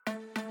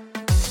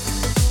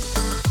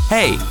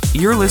Hey,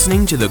 you're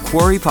listening to the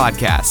Quarry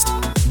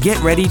Podcast. Get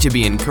ready to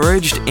be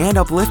encouraged and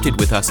uplifted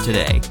with us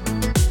today.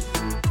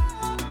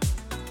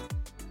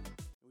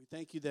 We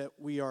thank you that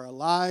we are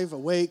alive,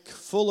 awake,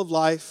 full of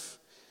life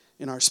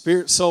in our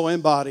spirit, soul,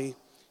 and body,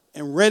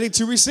 and ready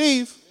to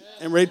receive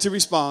and ready to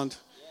respond.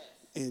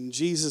 In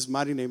Jesus'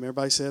 mighty name,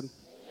 everybody said,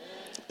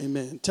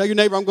 Amen. Tell your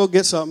neighbor, I'm going to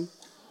get something.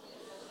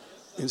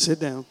 And sit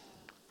down.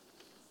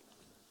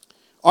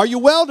 Are you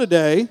well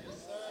today?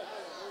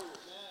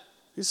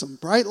 There's some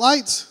bright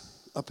lights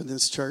up in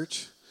this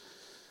church.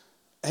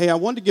 Hey, I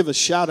wanted to give a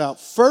shout out,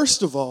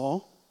 first of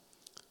all,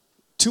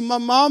 to my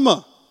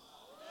mama.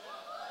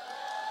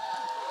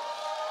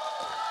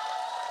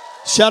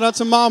 Shout out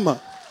to mama.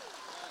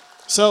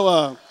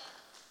 So,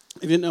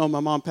 if you didn't know, my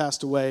mom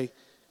passed away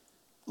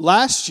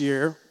last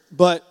year,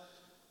 but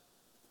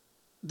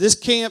this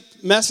camp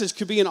message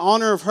could be in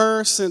honor of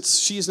her since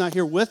she's not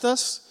here with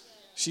us.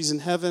 She's in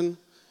heaven,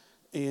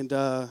 and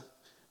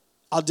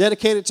I'll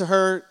dedicate it to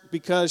her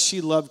because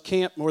she loved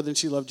camp more than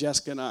she loved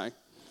Jessica and I.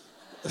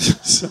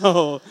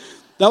 So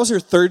that was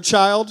her third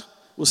child,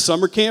 was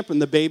summer camp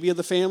and the baby of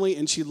the family,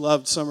 and she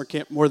loved summer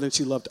camp more than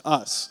she loved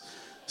us.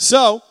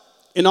 So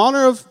in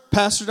honor of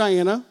Pastor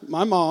Diana,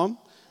 my mom,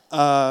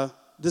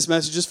 this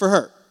message is for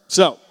her.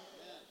 So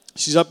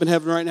she's up in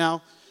heaven right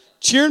now,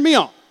 cheering me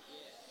on.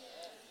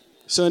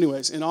 So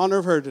anyways, in honor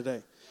of her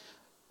today,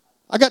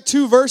 I got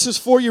two verses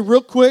for you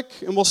real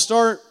quick, and we'll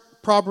start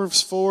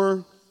Proverbs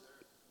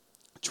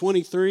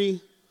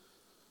 4:23.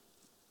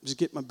 Just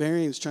get my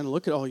bearings, trying to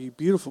look at all you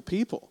beautiful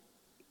people.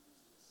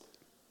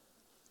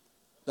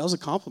 That was a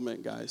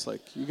compliment, guys.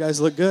 Like, you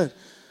guys look good.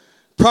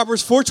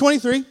 Proverbs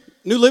 4:23,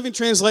 New Living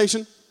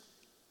Translation.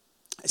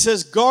 It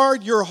says,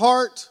 guard your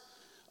heart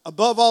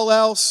above all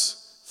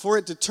else, for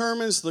it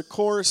determines the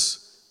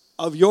course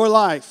of your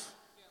life.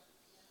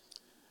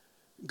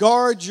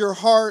 Guard your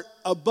heart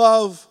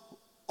above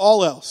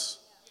all else,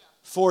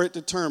 for it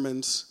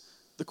determines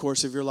the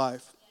course of your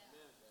life.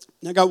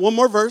 Now, I got one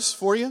more verse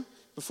for you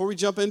before we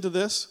jump into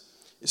this.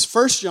 It's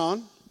 1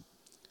 John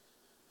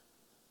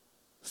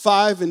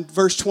 5 and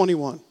verse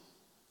 21.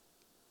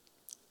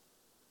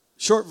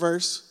 Short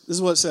verse. This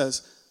is what it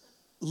says.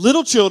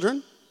 Little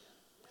children,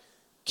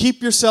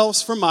 keep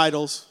yourselves from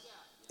idols.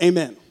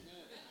 Amen.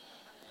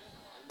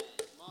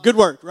 Good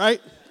word,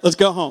 right? Let's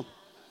go home.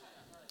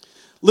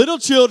 Little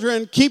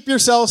children, keep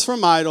yourselves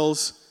from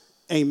idols.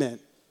 Amen.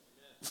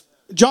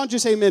 John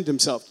just amened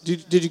himself.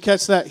 Did you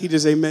catch that? He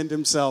just amened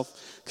himself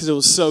because it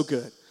was so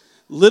good.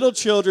 Little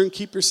children,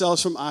 keep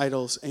yourselves from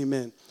idols.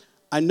 Amen.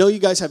 I know you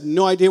guys have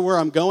no idea where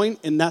I'm going,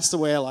 and that's the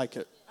way I like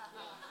it.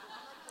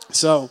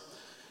 So,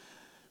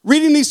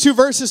 reading these two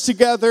verses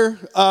together,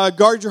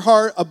 guard your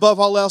heart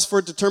above all else, for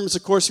it determines the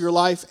course of your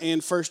life,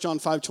 and 1 John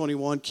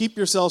 5:21, keep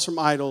yourselves from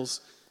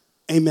idols.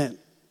 Amen.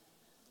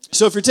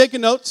 So if you're taking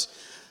notes,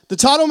 the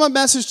title of my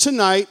message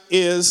tonight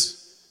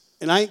is,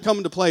 and I ain't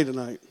coming to play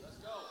tonight.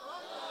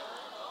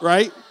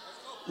 Right?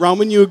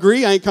 Roman, you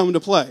agree? I ain't coming to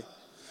play.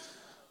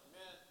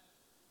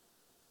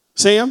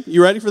 Sam,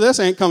 you ready for this?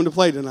 I ain't coming to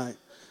play tonight.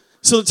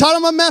 So the title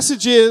of my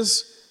message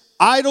is,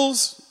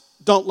 Idols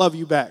Don't Love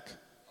You Back.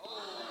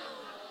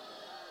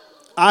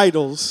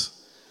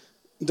 Idols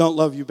don't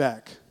love you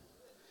back.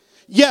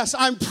 Yes,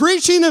 I'm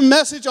preaching a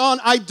message on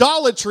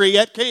idolatry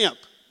at camp.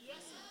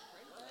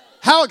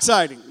 How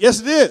exciting.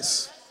 Yes, it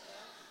is.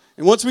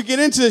 And once we get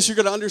into this, you're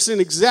going to understand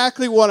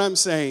exactly what I'm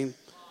saying.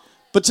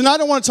 But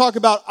tonight I want to talk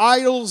about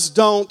idols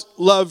don't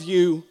love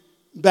you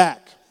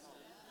back.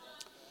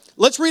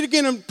 Let's read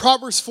again in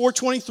Proverbs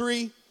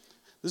 4:23.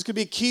 This could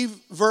be a key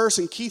verse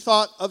and key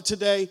thought of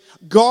today.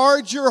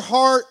 Guard your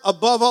heart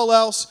above all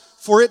else,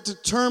 for it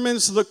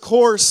determines the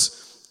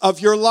course of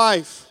your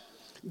life.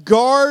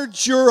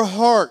 Guard your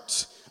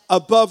heart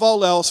above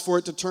all else, for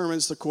it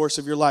determines the course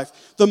of your life.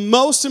 The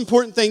most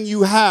important thing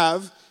you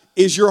have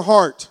is your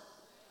heart.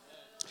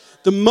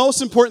 The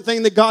most important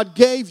thing that God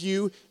gave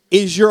you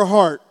is your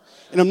heart.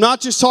 And I'm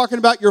not just talking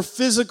about your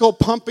physical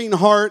pumping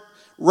heart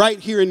right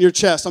here in your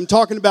chest. I'm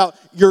talking about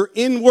your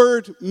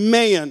inward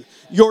man,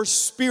 your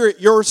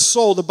spirit, your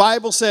soul. The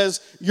Bible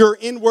says your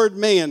inward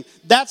man.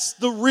 That's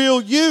the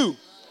real you.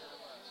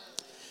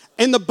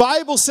 And the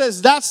Bible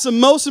says that's the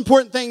most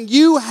important thing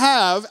you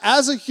have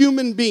as a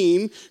human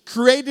being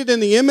created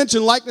in the image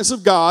and likeness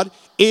of God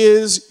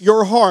is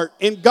your heart.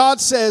 And God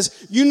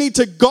says you need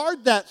to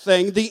guard that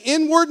thing, the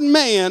inward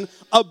man,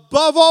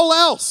 above all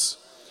else,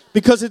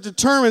 because it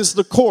determines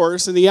the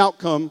course and the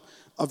outcome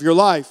of your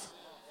life.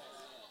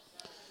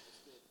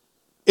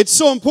 It's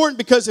so important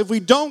because if we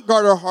don't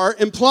guard our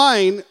heart,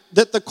 implying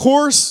that the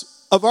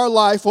course of our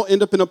life will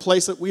end up in a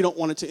place that we don't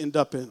want it to end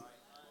up in.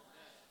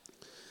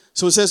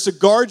 So it says to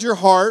guard your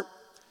heart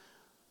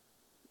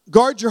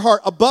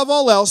above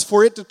all else,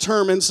 for it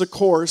determines the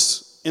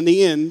course and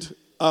the end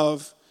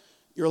of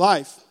your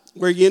life,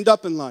 where you end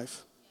up in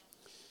life.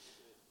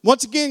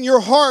 Once again,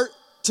 your heart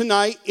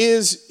tonight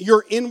is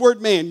your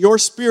inward man, your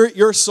spirit,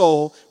 your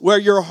soul, where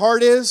your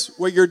heart is,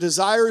 where your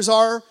desires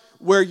are,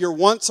 where your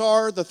wants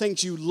are, the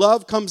things you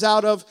love comes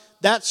out of.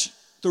 That's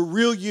the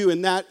real you,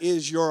 and that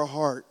is your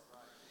heart.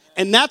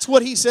 And that's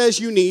what he says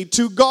you need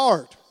to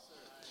guard.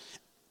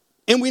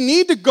 And we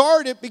need to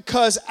guard it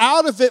because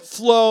out of it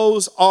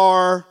flows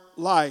our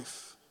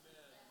life.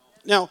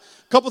 Now,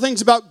 a couple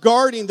things about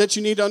guarding that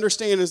you need to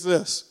understand is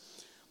this.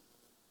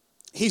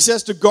 He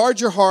says to guard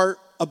your heart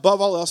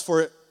above all else,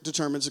 for it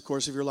determines the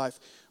course of your life.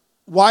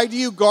 Why do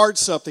you guard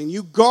something?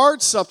 You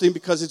guard something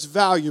because it's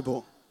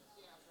valuable.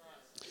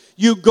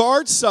 You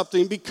guard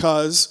something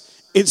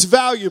because it's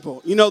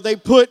valuable. You know, they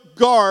put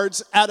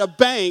guards at a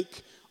bank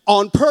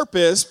on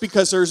purpose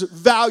because there's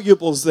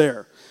valuables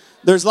there.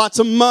 There's lots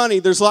of money,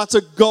 there's lots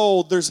of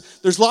gold,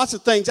 there's lots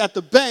of things at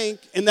the bank,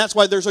 and that's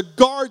why there's a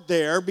guard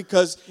there,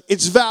 because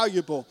it's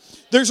valuable.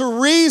 There's a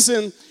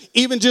reason,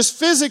 even just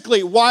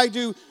physically, why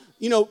do,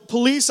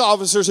 police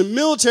officers and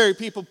military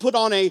people put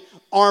on a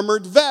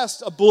armored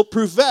vest, a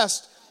bulletproof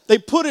vest? They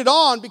put it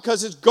on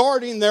because it's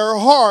guarding their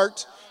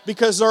heart,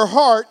 because their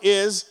heart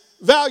is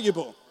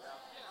valuable.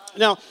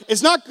 Now,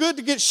 it's not good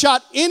to get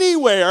shot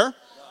anywhere,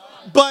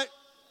 but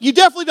you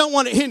definitely don't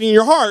want it hitting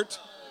your heart,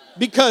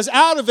 because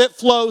out of it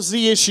flows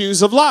the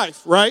issues of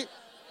life, right?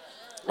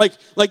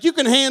 Like you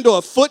can handle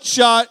a foot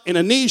shot and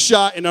a knee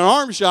shot and an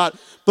arm shot,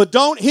 but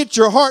don't hit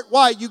your heart.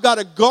 Why? You got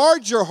to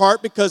guard your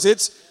heart because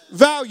it's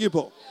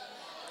valuable.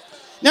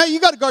 Now, you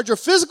got to guard your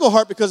physical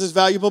heart because it's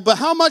valuable, but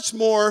how much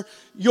more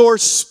your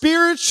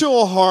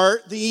spiritual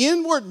heart, the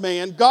inward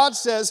man, God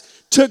says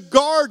to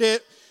guard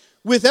it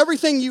with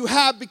everything you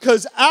have,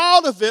 because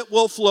out of it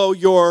will flow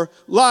your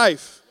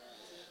life.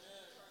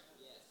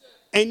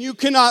 And you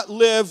cannot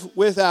live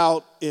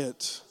without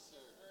it.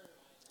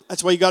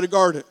 That's why you got to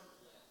guard it.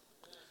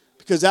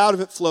 Because out of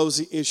it flows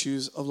the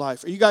issues of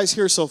life. Are you guys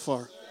here so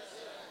far?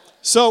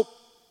 So,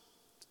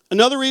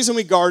 another reason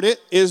we guard it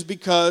is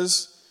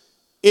because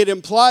it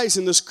implies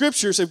in the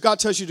scriptures, if God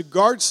tells you to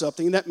guard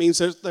something, that means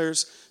that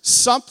there's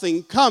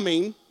something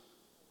coming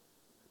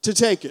to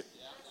take it.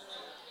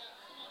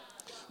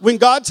 When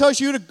God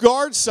tells you to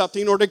guard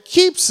something or to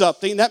keep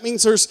something, that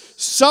means there's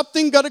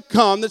something going to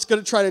come that's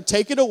going to try to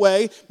take it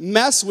away,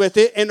 mess with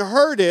it, and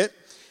hurt it.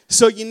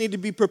 So you need to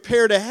be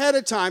prepared ahead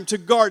of time to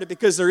guard it,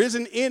 because there is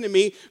an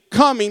enemy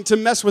coming to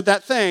mess with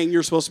that thing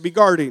you're supposed to be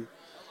guarding.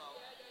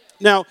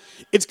 Now,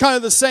 it's kind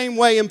of the same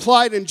way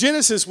implied in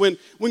Genesis when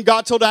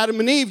God told Adam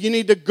and Eve, you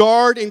need to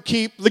guard and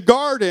keep the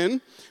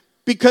garden,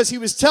 because he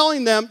was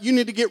telling them, you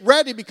need to get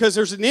ready because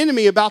there's an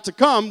enemy about to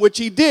come, which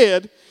he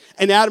did.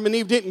 And Adam and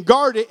Eve didn't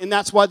guard it, and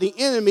that's why the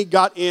enemy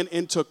got in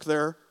and took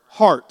their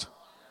heart.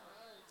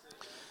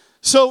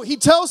 So he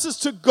tells us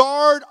to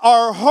guard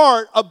our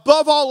heart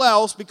above all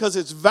else because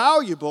it's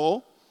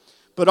valuable,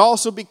 but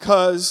also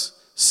because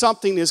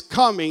something is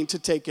coming to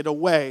take it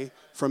away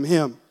from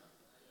him.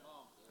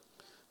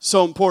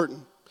 So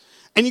important.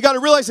 And you got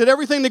to realize that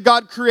everything that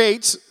God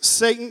creates,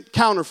 Satan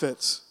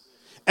counterfeits.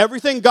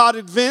 Everything God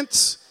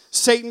invents,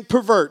 Satan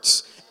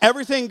perverts.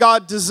 Everything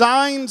God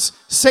designs,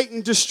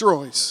 Satan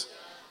destroys.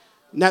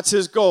 And that's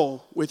his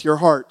goal with your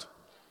heart.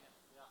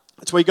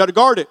 That's why you got to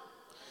guard it.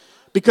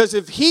 Because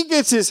if he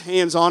gets his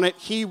hands on it,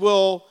 he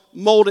will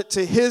mold it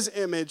to his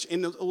image,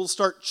 and it will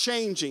start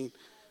changing.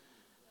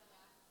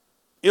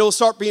 It will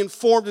start being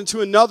formed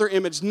into another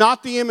image,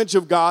 not the image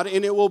of God,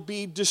 and it will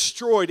be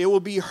destroyed. It will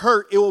be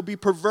hurt. It will be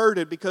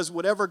perverted, because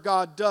whatever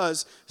God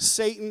does,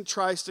 Satan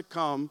tries to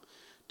come,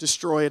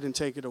 destroy it, and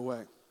take it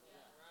away.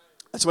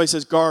 That's why he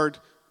says, guard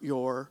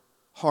your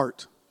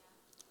heart.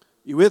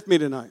 You with me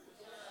tonight?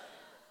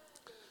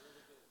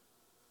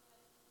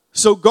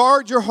 So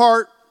guard your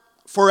heart,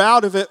 for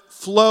out of it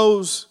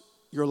flows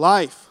your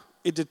life.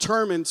 It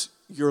determines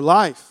your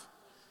life,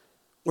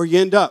 where you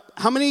end up.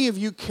 How many of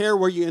you care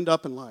where you end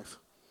up in life?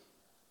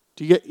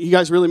 You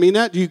guys really mean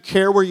that? Do you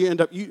care where you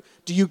end up?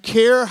 Do you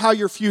care how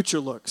your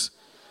future looks?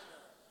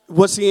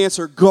 What's the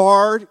answer?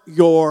 Guard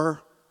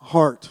your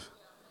heart.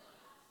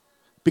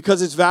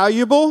 Because it's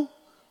valuable,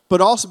 but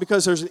also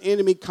because there's an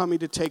enemy coming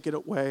to take it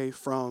away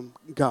from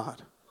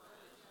God.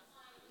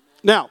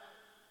 Now,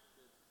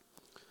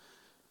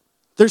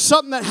 there's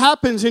something that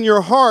happens in your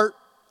heart,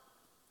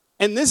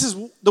 and this is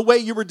the way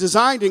you were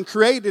designed and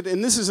created,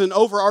 and this is an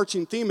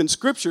overarching theme in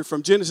Scripture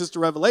from Genesis to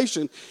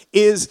Revelation,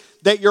 is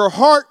that your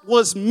heart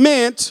was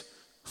meant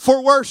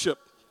for worship.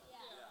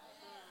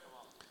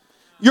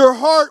 Your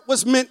heart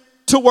was meant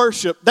to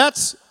worship.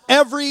 That's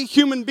every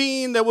human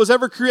being that was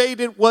ever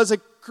created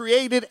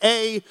created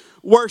a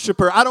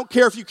worshiper. I don't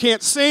care if you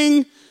can't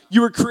sing,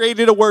 you were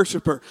created a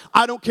worshiper.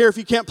 I don't care if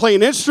you can't play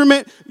an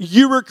instrument,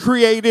 you were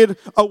created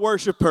a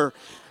worshiper.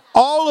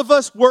 All of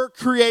us were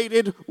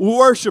created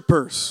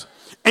worshipers.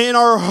 And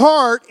our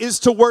heart is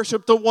to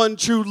worship the one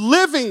true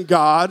living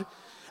God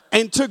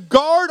and to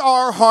guard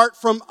our heart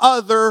from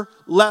other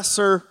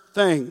lesser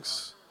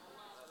things.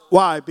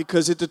 Why?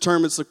 Because it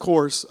determines the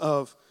course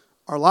of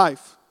our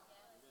life.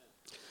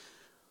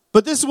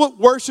 But this is what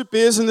worship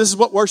is, and this is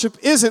what worship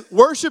isn't.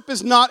 Worship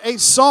is not a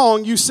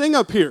song you sing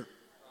up here.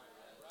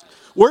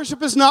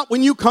 Worship is not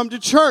when you come to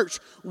church.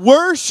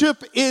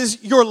 Worship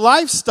is your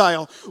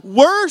lifestyle.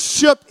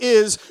 Worship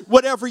is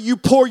whatever you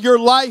pour your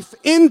life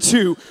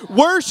into.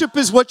 Worship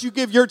is what you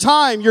give your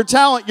time, your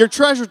talent, your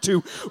treasure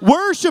to.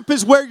 Worship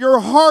is where your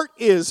heart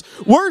is.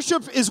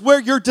 Worship is where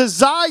your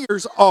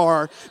desires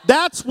are.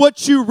 That's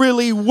what you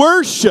really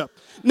worship.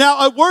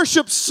 Now, a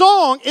worship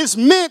song is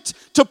meant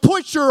to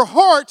put your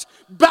heart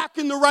back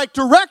in the right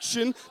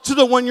direction to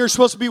the one you're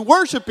supposed to be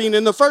worshiping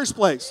in the first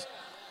place.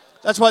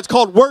 That's why it's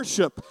called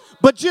worship.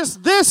 But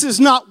just this is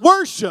not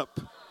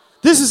worship.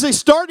 This is a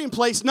starting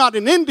place, not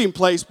an ending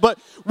place. But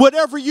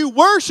whatever you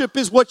worship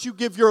is what you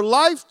give your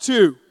life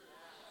to.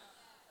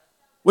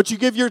 What you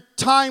give your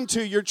time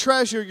to, your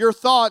treasure, your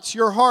thoughts,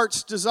 your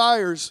heart's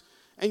desires,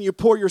 and you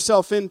pour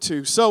yourself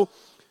into. So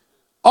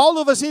all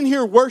of us in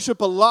here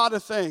worship a lot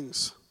of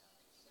things,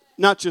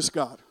 not just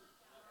God.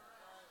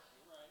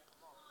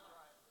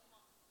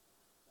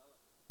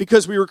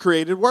 Because we were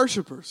created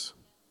worshipers.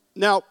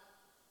 Now,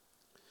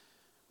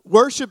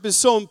 worship is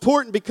so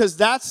important because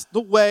that's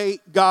the way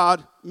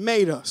God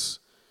made us.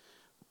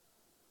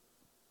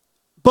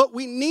 But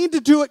we need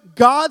to do it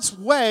God's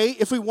way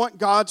if we want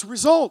God's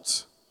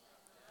results.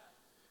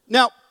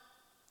 Now,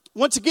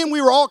 once again,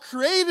 we were all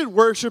created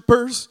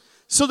worshipers.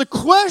 So the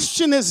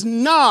question is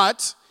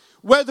not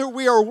whether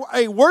we are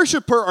a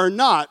worshiper or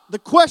not. The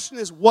question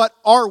is, what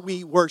are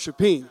we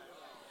worshiping?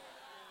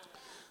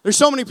 There's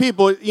so many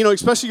people,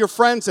 especially your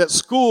friends at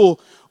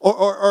school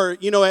or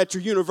at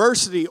your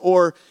university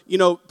or,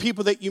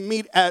 people that you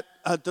meet at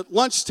the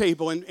lunch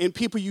table and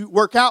people you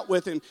work out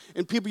with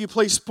and people you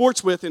play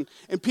sports with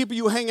and people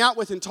you hang out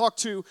with and talk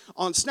to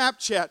on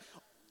Snapchat.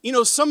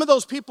 Some of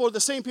those people are the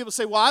same people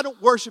say, well, I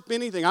don't worship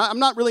anything. I'm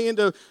not really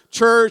into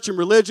church and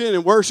religion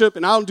and worship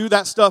and I don't do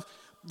that stuff.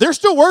 They're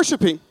still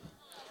worshiping,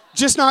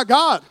 just not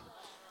God.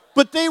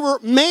 But they were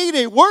made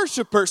a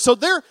worshiper, so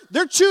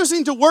they're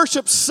choosing to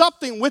worship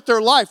something with their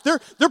life.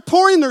 They're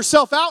pouring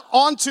themselves out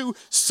onto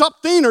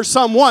something or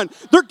someone.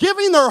 They're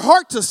giving their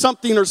heart to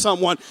something or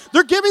someone.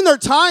 They're giving their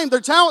time, their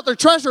talent, their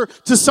treasure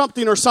to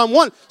something or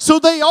someone. So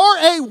they are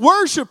a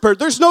worshiper.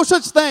 There's no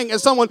such thing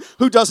as someone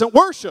who doesn't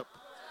worship.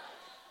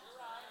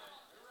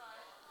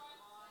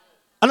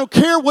 I don't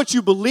care what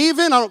you believe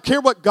in. I don't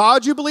care what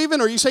God you believe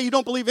in, or you say you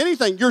don't believe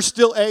anything. You're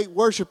still a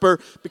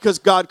worshiper because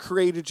God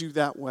created you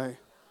that way.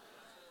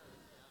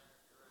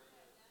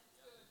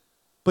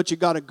 But you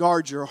got to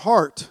guard your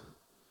heart,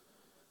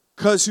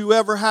 because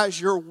whoever has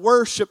your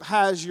worship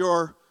has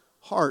your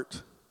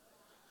heart.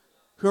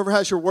 Whoever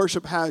has your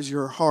worship has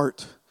your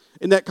heart.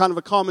 Isn't that kind of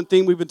a common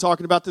theme we've been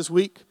talking about this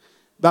week?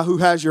 About who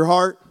has your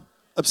heart?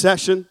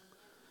 Obsession.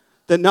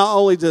 That not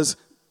only does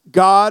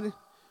God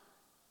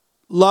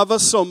love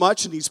us so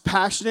much and he's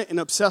passionate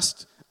and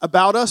obsessed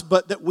about us,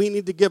 but that we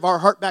need to give our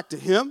heart back to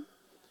him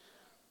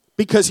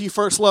because he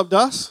first loved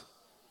us.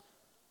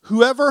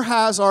 Whoever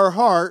has our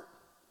heart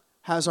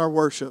has our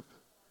worship,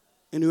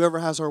 and whoever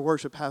has our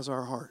worship has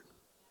our heart.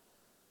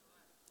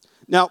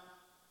 Now,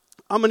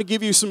 I'm going to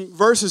give you some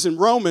verses in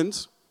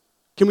Romans.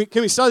 Can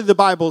we study the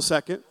Bible a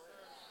second?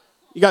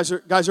 You guys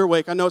are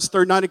awake. I know it's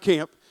third night of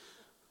camp,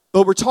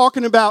 but we're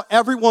talking about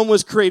everyone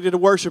was created a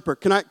worshiper.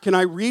 Can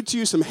I read to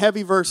you some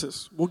heavy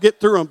verses? We'll get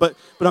through them, but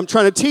I'm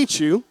trying to teach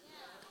you.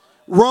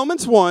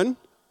 Romans 1,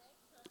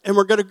 and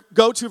we're going to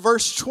go to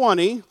verse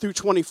 20 through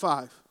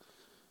 25.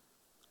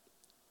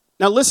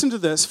 Now listen to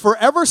this. For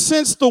ever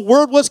since the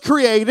world was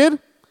created,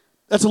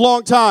 that's a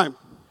long time,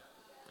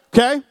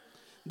 okay?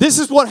 This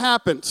is what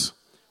happens.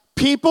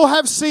 People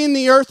have seen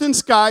the earth and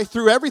sky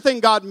through everything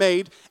God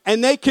made,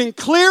 and they can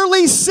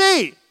clearly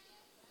see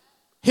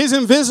his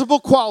invisible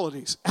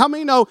qualities. How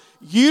many know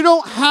you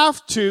don't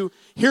have to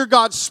hear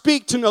God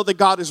speak to know that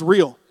God is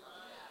real?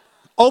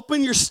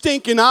 Open your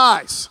stinking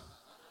eyes.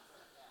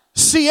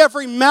 See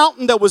every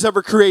mountain that was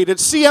ever created.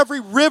 See every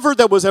river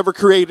that was ever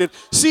created.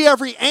 See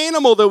every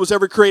animal that was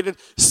ever created.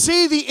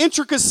 See the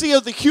intricacy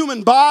of the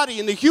human body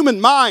and the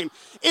human mind.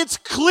 It's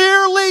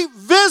clearly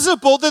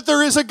visible that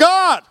there is a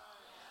God.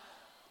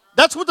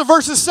 That's what the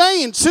verse is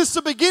saying. Since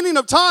the beginning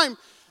of time,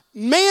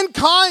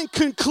 mankind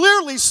can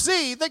clearly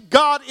see that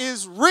God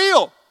is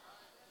real.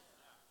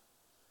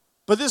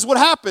 But this is what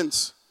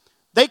happens.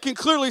 They can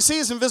clearly see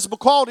his invisible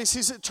qualities,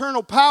 his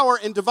eternal power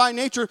and divine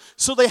nature,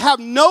 so they have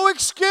no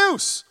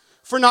excuse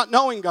for not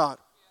knowing God.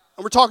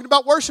 And we're talking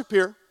about worship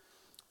here.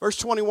 Verse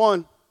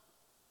 21.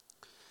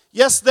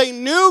 Yes, they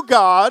knew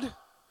God,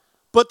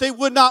 but they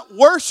would not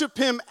worship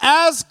him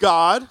as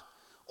God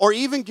or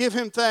even give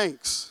him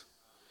thanks.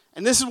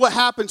 And this is what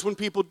happens when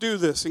people do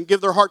this and give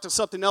their heart to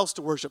something else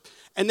to worship.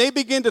 And they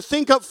begin to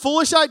think up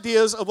foolish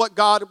ideas of what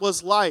God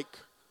was like.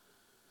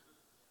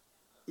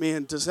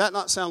 Man, does that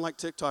not sound like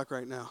TikTok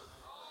right now?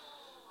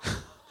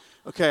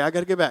 Okay, I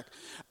got to get back.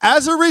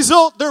 As a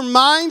result, their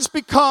minds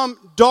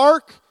become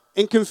dark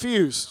and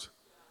confused.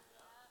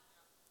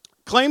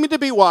 Claiming to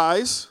be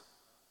wise,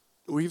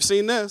 we've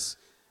seen this,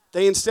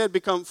 they instead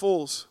become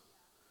fools.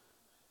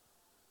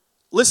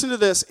 Listen to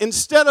this.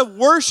 Instead of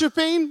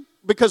worshiping,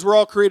 because we're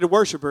all created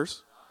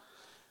worshipers,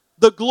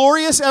 the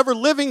glorious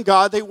ever-living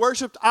God, they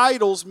worshiped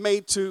idols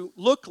made to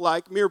look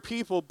like mere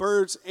people,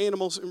 birds,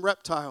 animals, and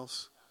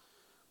reptiles.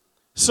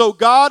 So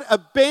God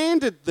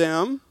abandoned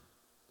them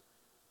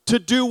to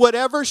do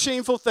whatever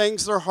shameful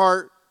things their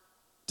heart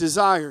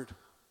desired.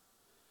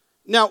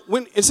 Now,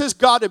 when it says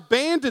God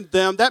abandoned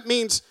them, that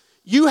means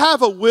you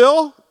have a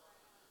will,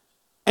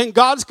 and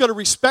God's going to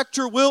respect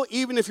your will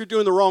even if you're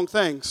doing the wrong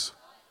things,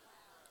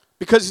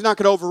 because he's not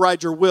going to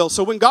override your will.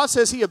 So when God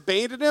says he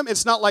abandoned him,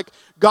 it's not like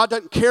God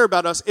doesn't care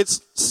about us.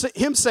 It's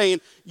him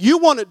saying, you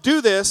want to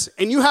do this,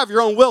 and you have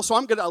your own will, so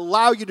I'm going to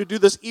allow you to do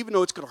this even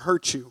though it's going to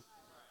hurt you.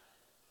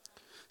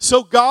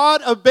 So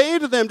God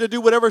abandoned them to do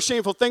whatever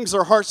shameful things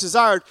their hearts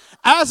desired.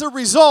 As a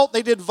result,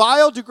 they did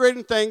vile,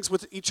 degrading things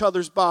with each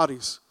other's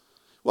bodies.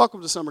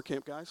 Welcome to summer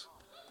camp, guys.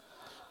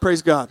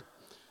 Praise God.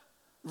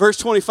 Verse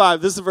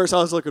 25, this is the verse I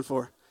was looking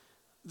for.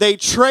 They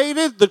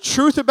traded the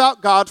truth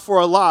about God for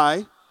a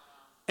lie,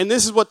 and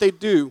this is what they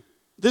do.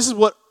 This is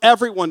what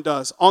everyone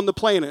does on the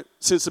planet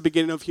since the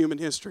beginning of human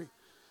history.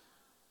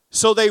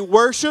 So they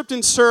worshiped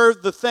and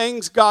served the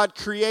things God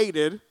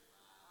created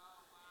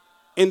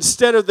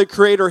instead of the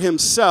Creator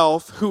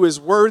himself, who is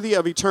worthy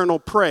of eternal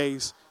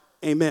praise.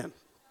 Amen.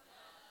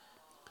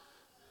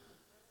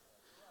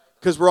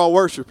 Because we're all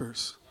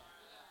worshipers.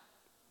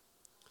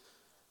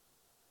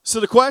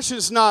 So the question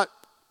is not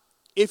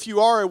if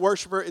you are a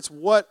worshiper, it's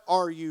what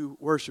are you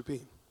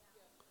worshiping?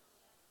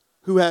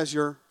 Who has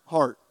your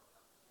heart?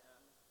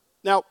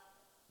 Now,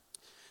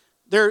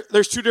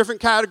 there's two different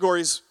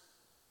categories,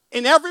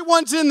 and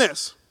everyone's in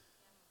this.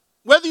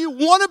 Whether you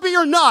want to be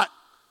or not,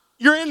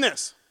 you're in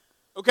this.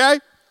 Okay?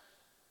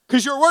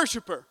 Because you're a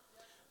worshiper.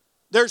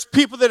 There's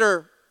people that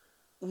are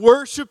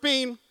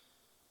worshiping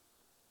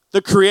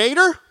the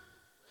Creator,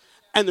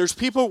 and there's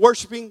people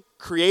worshiping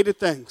created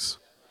things.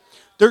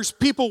 There's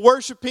people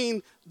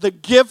worshiping the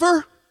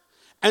giver,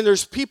 and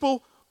there's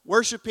people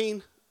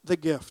worshiping the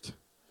gift.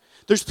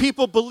 There's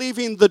people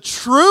believing the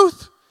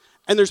truth,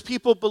 and there's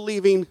people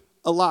believing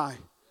a lie.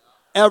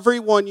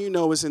 Everyone you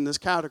know is in this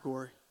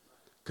category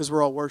because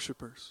we're all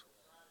worshipers.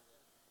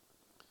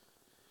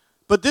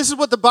 But this is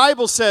what the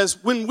Bible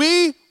says. When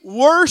we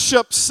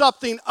worship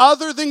something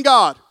other than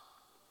God,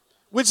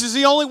 which is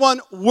the only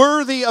one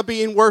worthy of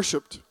being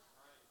worshiped,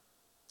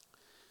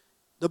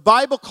 the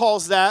Bible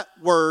calls that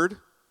word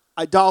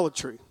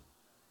idolatry.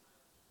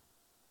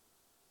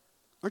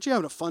 Aren't you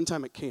having a fun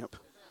time at camp?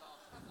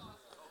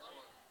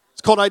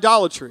 It's called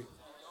idolatry.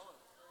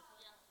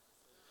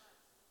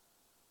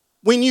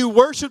 When you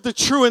worship the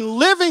true and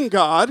living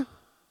God,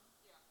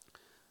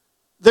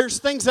 there's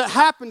things that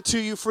happen to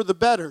you for the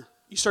better.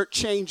 You start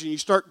changing, you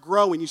start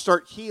growing, you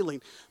start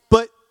healing.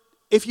 But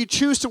if you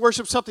choose to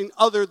worship something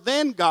other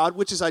than God,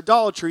 which is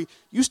idolatry,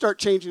 you start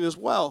changing as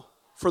well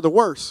for the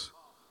worse.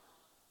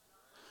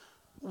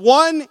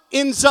 One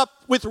ends up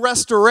with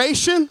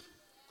restoration,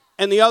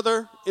 and the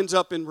other ends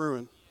up in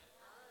ruin.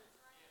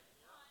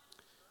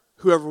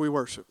 Whoever we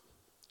worship.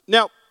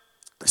 Now,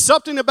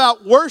 something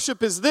about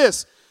worship is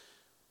this.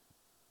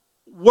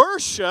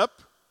 Worship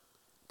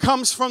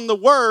comes from the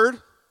word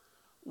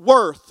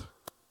worth.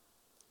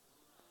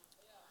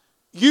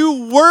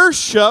 You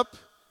worship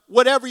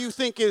whatever you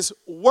think is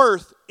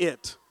worth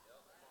it.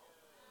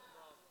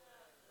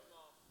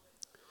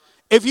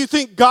 If you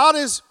think God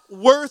is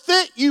worth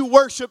it, you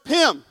worship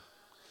him.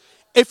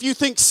 If you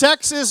think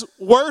sex is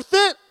worth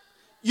it,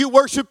 you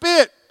worship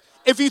it.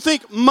 If you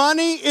think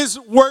money is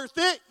worth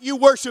it, you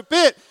worship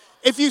it.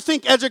 If you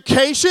think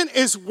education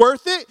is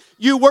worth it,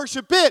 you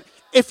worship it.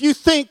 If you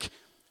think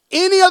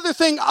any other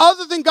thing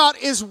other than God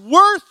is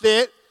worth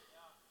it,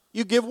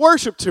 you give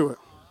worship to it.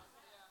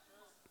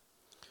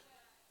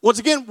 Once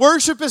again,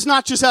 worship is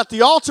not just at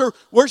the altar.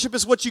 Worship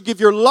is what you give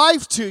your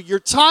life to, your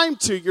time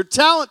to, your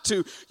talent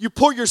to. You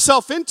pour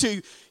yourself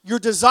into. Your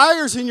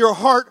desires in your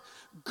heart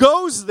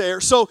goes there.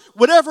 So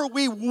whatever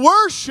we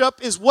worship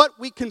is what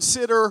we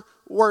consider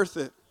worth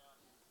it.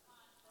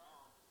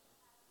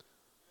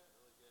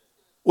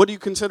 What do you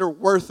consider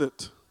worth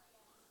it?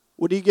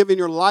 What are you giving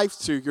your life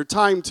to, your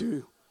time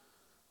to,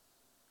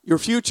 your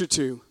future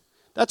to?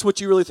 That's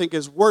what you really think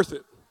is worth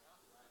it.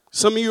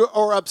 Some of you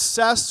are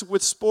obsessed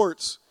with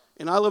sports.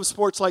 And I love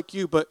sports like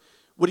you, but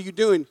what are you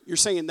doing? You're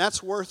saying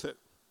that's worth it.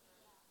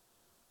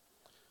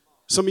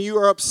 Some of you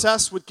are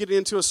obsessed with getting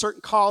into a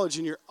certain college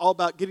and you're all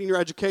about getting your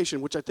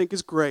education, which I think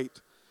is great.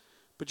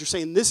 But you're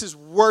saying this is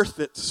worth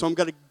it, so I'm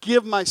going to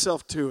give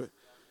myself to it.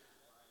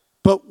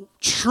 But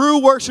true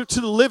worship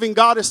to the living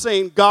God is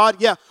saying, God,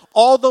 yeah,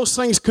 all those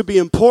things could be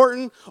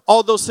important,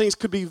 all those things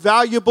could be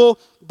valuable,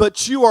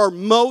 but you are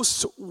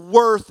most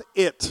worth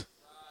it.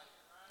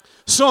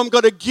 So I'm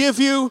going to give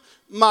you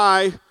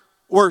my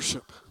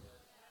worship.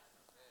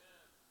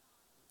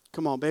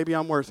 Come on, baby,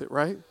 I'm worth it,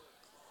 right?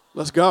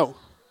 Let's go.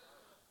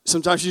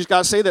 Sometimes you just got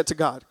to say that to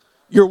God.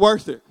 You're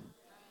worth it.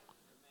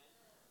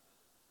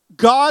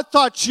 God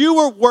thought you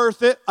were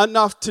worth it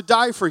enough to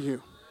die for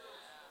you.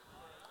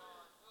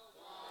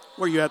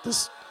 Where are you at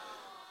this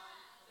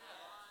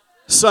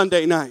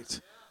Sunday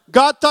night?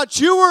 God thought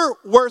you were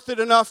worth it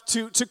enough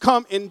to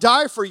come and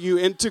die for you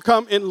and to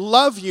come and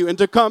love you and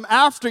to come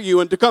after you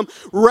and to come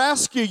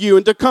rescue you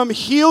and to come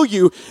heal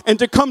you and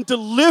to come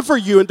deliver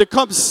you and to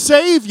come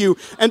save you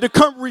and to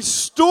come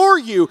restore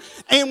you.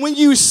 And when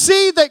you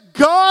see that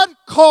God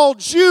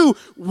called you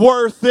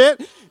worth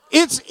it,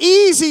 it's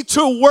easy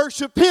to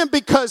worship him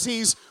because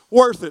he's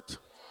worth it.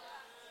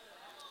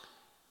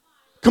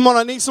 Come on,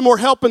 I need some more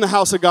help in the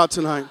house of God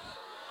tonight,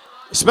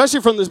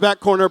 especially from this back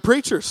corner of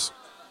preachers.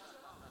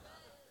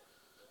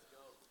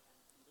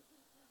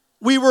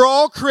 We were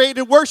all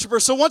created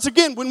worshipers. So once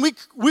again, when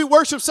we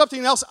worship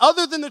something else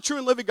other than the true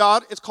and living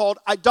God, it's called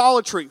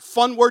idolatry.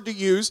 Fun word to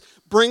use.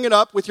 Bring it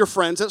up with your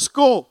friends at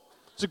school.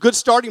 It's a good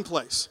starting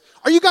place.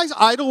 Are you guys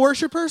idol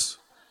worshipers?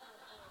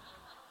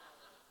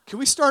 Can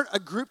we start a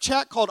group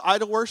chat called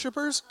idol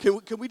worshipers? Can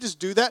we just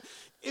do that?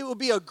 It would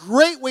be a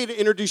great way to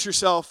introduce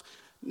yourself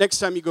next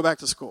time you go back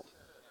to school.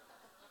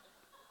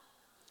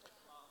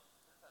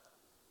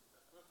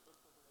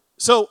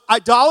 So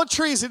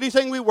idolatry is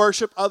anything we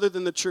worship other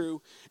than the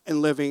true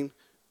and living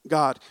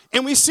God.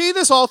 And we see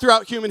this all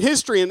throughout human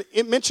history, and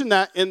it mentioned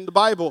that in the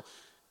Bible.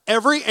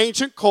 Every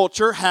ancient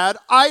culture had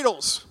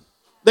idols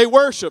they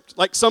worshipped.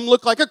 Like some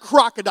look like a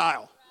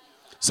crocodile.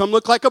 Some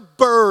look like a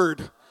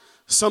bird.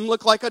 Some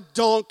look like a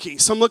donkey.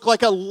 Some look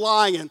like a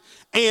lion.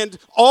 And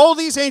all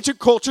these ancient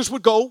cultures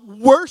would go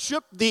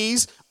worship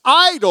these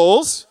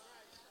idols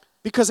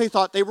because they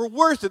thought they were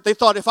worth it. They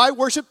thought, if I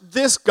worship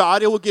this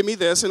God, it will give me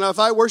this. And if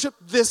I worship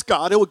this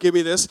God, it will give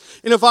me this.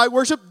 And if I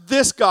worship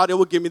this God, it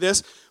will give me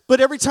this. But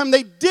every time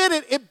they did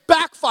it, it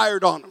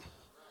backfired on them.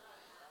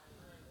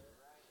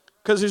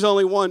 Because there's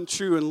only one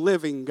true and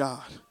living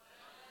God.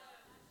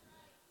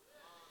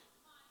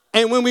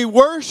 And when we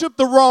worship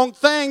the wrong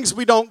things,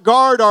 we don't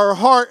guard our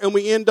heart and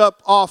we end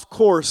up off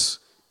course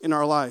in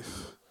our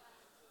life.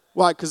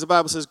 Why? Because the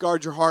Bible says,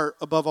 guard your heart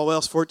above all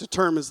else, for it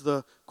determines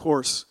the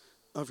course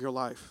of your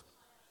life.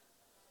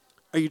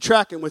 Are you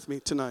tracking with me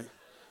tonight?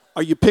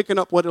 Are you picking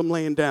up what I'm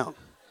laying down?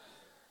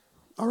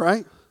 All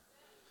right?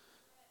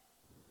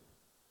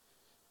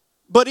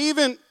 But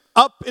even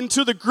up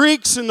into the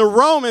Greeks and the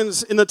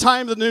Romans, in the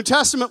time the New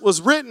Testament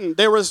was written,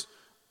 there was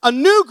a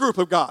new group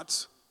of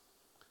gods.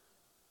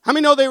 How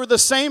many know they were the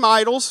same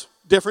idols,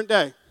 different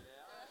day?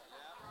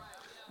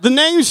 The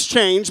names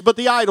change, but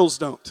the idols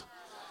don't.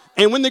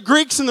 And when the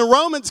Greeks and the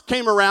Romans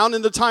came around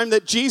in the time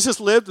that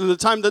Jesus lived and the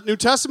time that New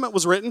Testament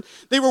was written,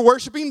 they were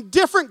worshiping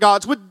different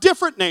gods with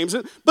different names.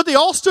 But they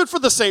all stood for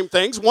the same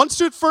things. One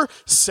stood for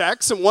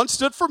sex, and one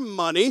stood for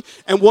money,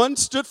 and one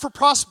stood for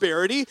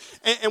prosperity,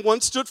 and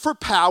one stood for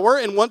power,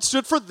 and one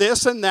stood for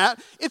this and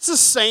that. It's the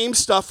same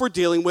stuff we're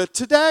dealing with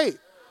today.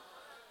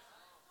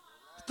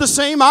 The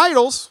same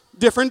idols,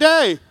 different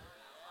day.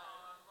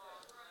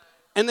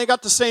 And they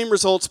got the same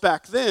results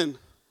back then.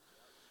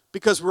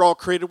 Because we're all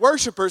created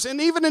worshipers.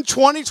 And even in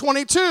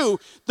 2022,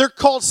 they're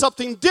called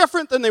something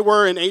different than they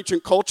were in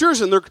ancient cultures.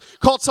 And they're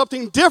called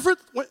something different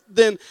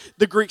than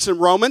the Greeks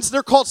and Romans.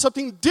 They're called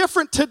something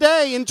different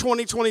today in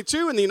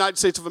 2022 in the United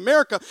States of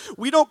America.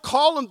 We don't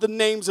call them the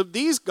names of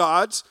these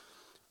gods,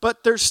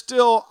 but they're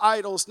still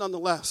idols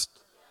nonetheless.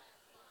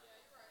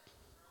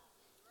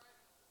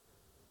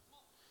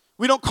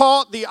 We don't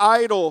call it the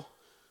idol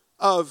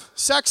of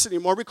sex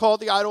anymore. We call it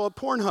the idol of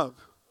Pornhub.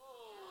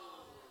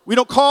 We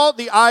don't call it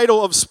the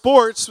idol of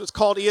sports. It's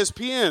called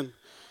ESPN.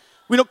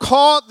 We don't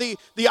call it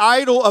the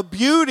idol of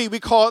beauty. We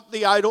call it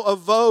the idol of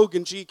Vogue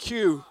and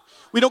GQ.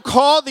 We don't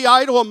call it the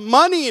idol of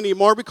money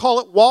anymore. We call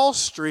it Wall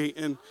Street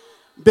and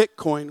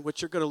Bitcoin,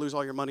 which you're going to lose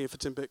all your money if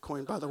it's in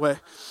Bitcoin, by the way.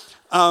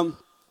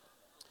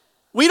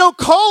 We don't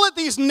call it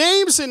these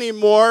names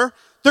anymore.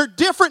 They're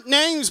different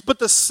names, but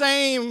the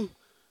same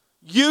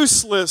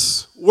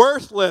useless,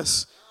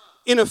 worthless,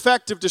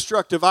 ineffective,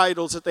 destructive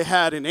idols that they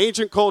had in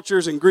ancient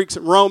cultures and Greeks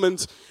and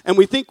Romans. And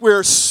we think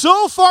we're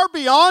so far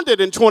beyond it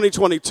in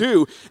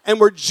 2022, and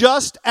we're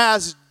just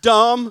as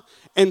dumb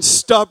and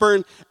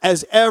stubborn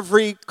as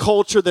every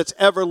culture that's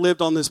ever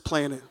lived on this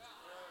planet.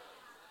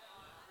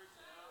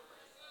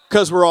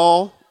 Because we're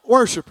all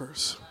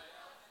worshipers.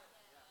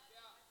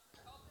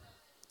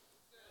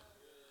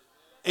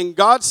 And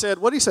God said,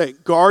 what did he say?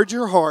 Guard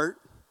your heart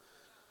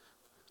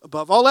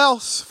above all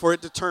else, for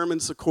it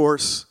determines the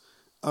course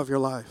of your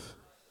life.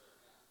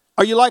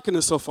 Are you liking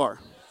this so far?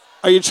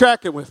 Are you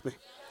tracking with me?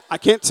 I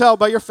can't tell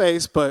by your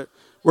face, but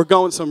we're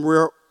going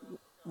somewhere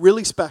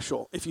really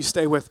special if you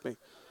stay with me.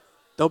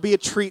 There'll be a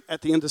treat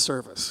at the end of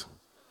service.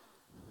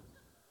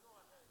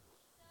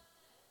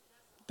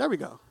 There we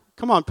go.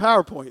 Come on,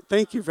 PowerPoint.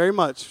 Thank you very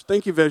much.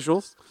 Thank you,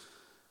 visuals.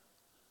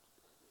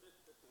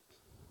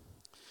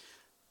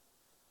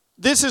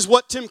 This is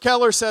what Tim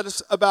Keller said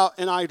about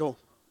an idol.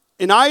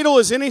 An idol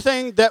is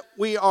anything that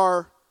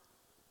our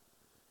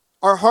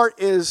heart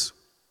is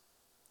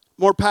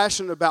more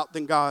passionate about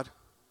than God.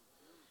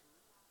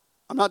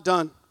 I'm not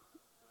done.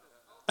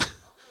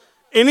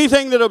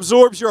 Anything that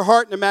absorbs your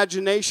heart and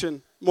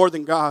imagination more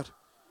than God.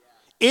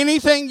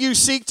 Anything you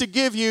seek to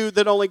give you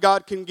that only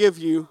God can give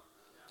you.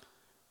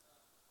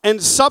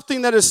 And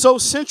something that is so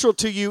central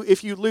to you,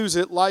 if you lose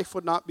it, life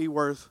would not be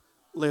worth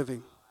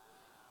living.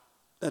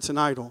 that's an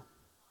idol.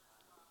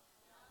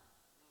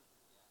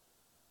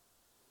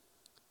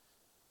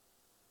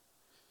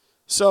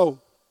 So,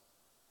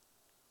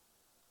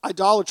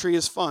 idolatry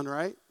is fun,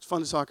 right? It's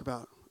fun to talk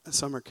about at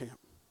summer camp.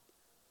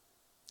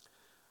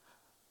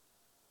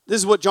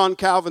 This is what John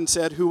Calvin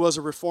said, who was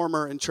a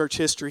reformer in church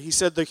history. He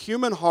said, the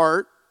human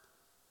heart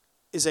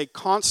is a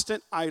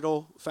constant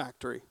idol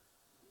factory.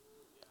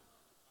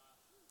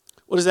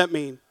 What does that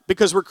mean?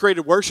 Because we're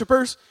created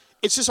worshipers,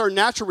 it's just our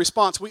natural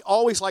response. We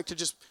always like to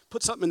just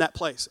put something in that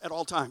place at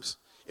all times.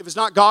 If it's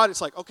not God,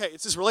 it's like, okay,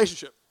 it's this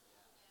relationship.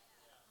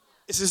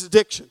 It's this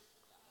addiction.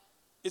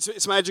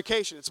 It's my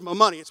education. It's my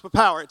money. It's my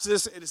power. It's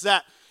this. It's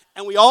that.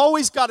 And we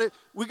always got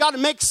to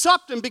make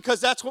something because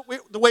that's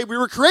the way we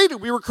were created.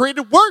 We were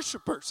created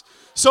worshipers.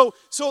 So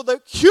the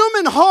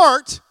human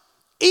heart,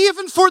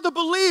 even for the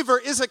believer,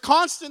 is a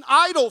constant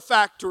idol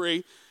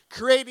factory,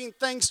 creating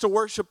things to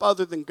worship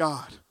other than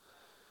God.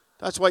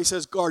 That's why he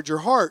says, guard your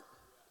heart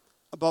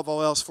above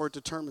all else, for it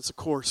determines the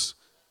course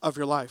of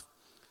your life.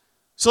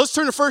 So let's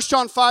turn to 1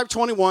 John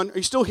 5:21. Are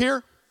you still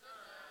here?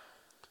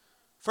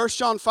 1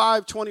 John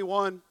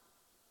 5:21.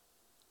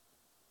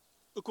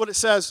 Look what it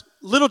says.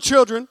 Little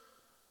children,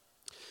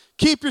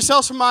 keep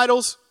yourselves from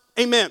idols.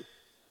 Amen.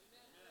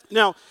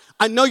 Now,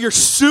 I know you're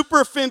super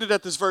offended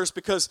at this verse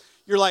because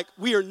you're like,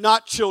 we are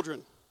not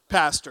children,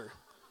 Pastor.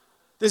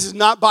 This is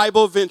not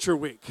Bible Adventure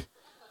Week.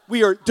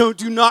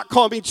 Do not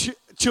call me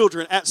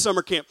children at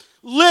summer camp.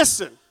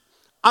 Listen,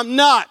 I'm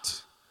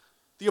not.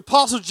 The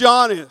Apostle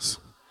John is.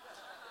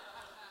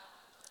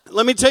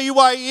 Let me tell you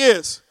why he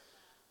is.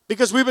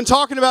 Because we've been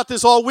talking about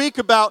this all week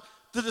about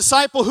the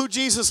disciple who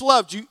Jesus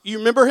loved. You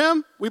remember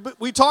him?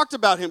 We talked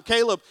about him.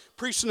 Caleb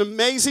preached an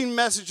amazing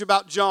message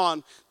about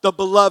John, the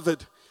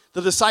beloved,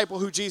 the disciple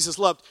who Jesus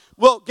loved.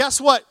 Well,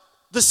 guess what?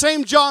 The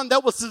same John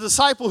that was the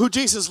disciple who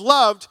Jesus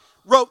loved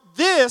wrote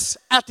this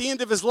at the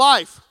end of his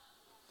life.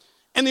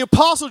 And the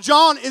Apostle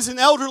John is an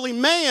elderly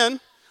man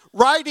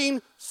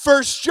writing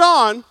 1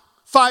 John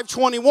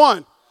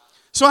 5:21.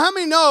 So how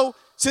many know,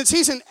 since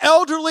he's an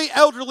elderly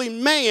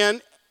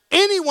man,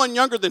 anyone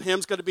younger than him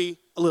is going to be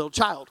a little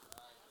child?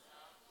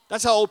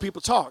 That's how old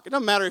people talk. It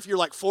doesn't matter if you're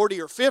like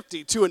 40 or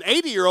 50. To an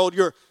 80-year-old,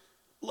 you're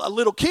a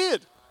little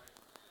kid.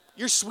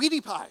 You're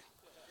sweetie pie.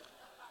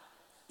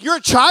 You're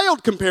a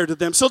child compared to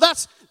them. So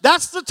that's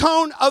the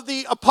tone of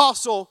the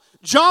Apostle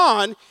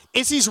John,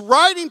 is he's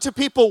writing to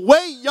people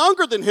way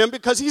younger than him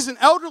because he's an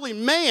elderly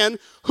man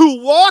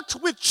who walked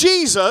with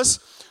Jesus,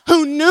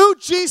 who knew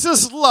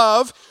Jesus'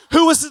 love,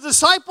 who was the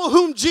disciple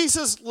whom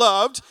Jesus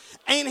loved,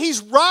 and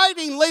he's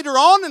writing later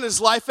on in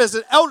his life as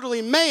an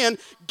elderly man,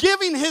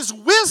 giving his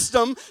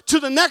wisdom to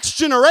the next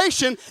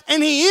generation,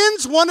 and he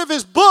ends one of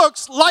his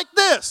books like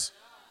this.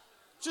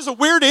 Which is a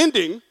weird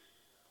ending.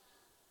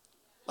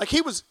 Like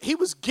he was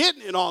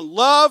getting it on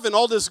love and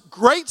all this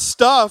great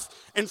stuff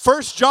in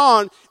 1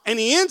 John, and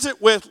he ends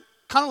it with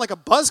kind of like a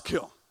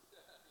buzzkill.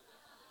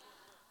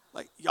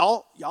 Like,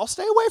 y'all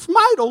stay away from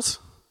idols.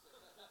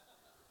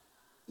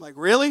 Like,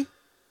 really?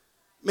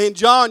 Man,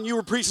 John, you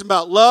were preaching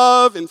about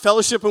love and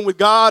fellowshipping with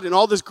God and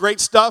all this great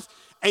stuff,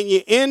 and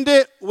you end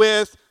it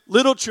with,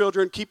 little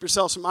children, keep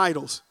yourselves from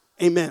idols.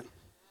 Amen.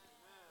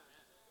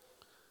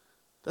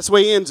 That's the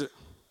way he ends it.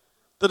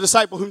 The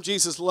disciple whom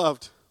Jesus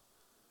loved.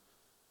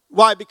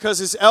 Why? Because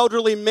this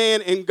elderly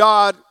man in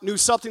God knew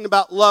something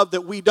about love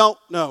that we don't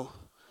know.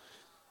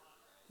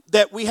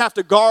 That we have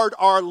to guard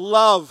our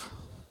love,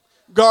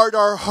 guard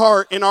our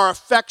heart and our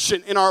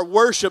affection and our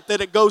worship,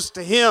 that it goes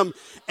to him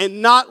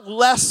and not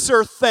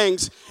lesser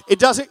things. It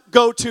doesn't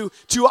go to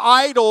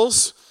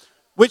idols,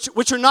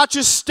 which are not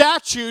just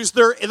statues.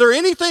 They're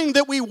anything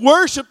that we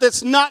worship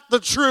that's not the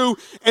true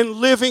and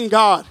living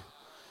God.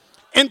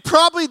 And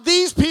probably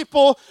these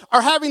people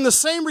are having the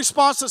same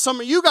response that some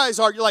of you guys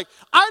are. You're like,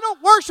 I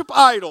don't worship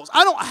idols.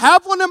 I don't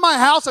have one in my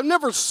house. I've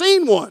never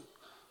seen one.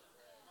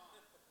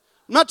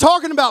 I'm not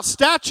talking about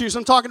statues.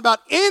 I'm talking about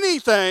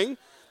anything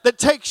that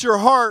takes your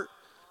heart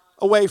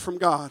away from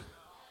God.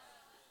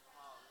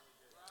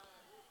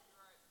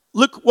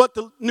 Look what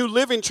the New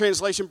Living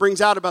Translation brings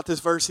out about this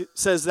verse. It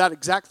says that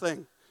exact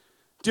thing.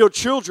 Dear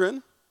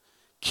children,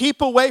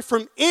 keep away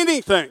from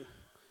anything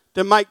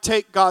that might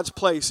take God's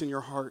place in your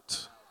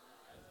heart.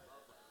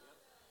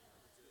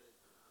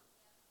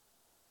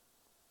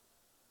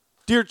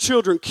 Dear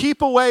children,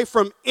 keep away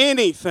from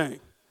anything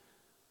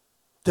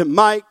that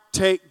might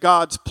take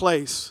God's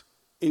place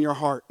in your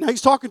heart. Now,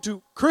 he's talking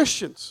to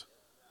Christians.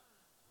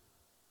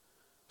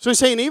 So he's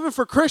saying even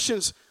for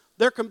Christians,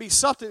 there can be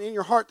something in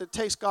your heart that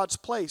takes God's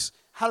place.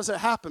 How does that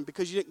happen?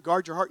 Because you didn't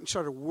guard your heart and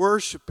started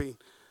worshiping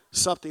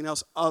something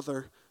else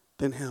other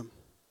than him.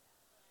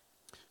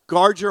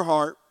 Guard your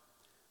heart,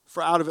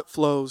 for out of it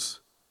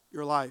flows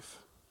your life.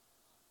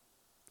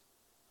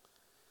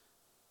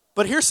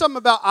 But here's something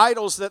about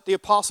idols that the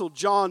Apostle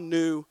John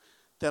knew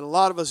that a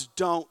lot of us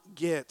don't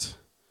get.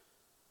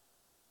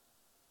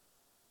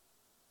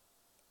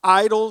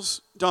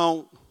 Idols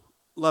don't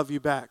love you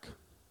back.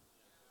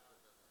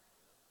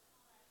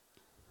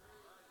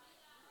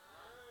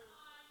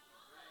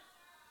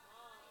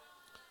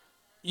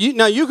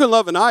 Now, you can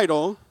love an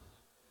idol,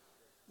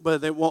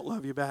 but they won't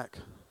love you back.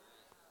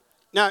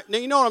 Now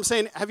you know what I'm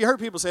saying? Have you heard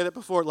people say that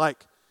before?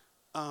 Like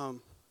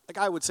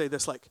I would say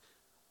this, like,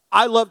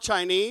 I love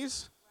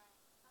Chinese.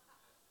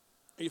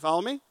 Are you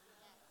following me?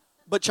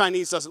 But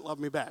Chinese doesn't love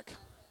me back.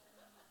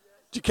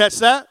 Did you catch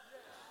that?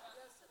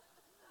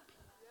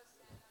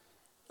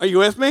 Are you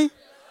with me?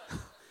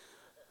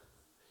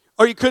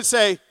 Or you could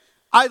say,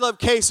 I love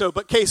queso,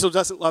 but queso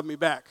doesn't love me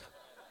back.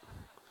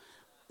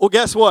 Well,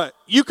 guess what?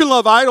 You can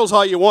love idols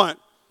all you want,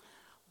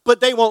 but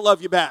they won't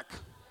love you back.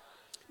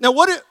 Now,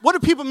 what do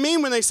people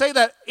mean when they say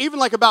that, even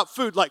like about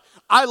food? Like,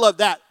 I love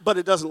that, but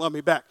it doesn't love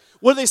me back.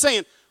 What are they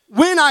saying?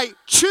 When I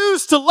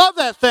choose to love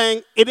that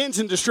thing, it ends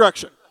in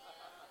destruction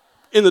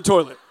in the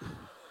toilet.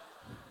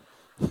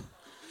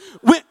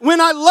 When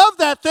I love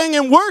that thing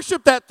and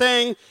worship that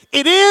thing,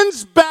 it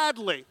ends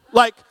badly.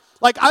 Like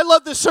I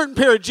love this certain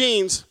pair of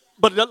jeans,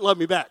 but it doesn't love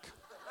me back.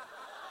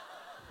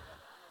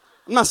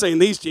 I'm not saying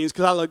these jeans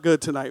because I look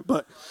good tonight,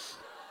 but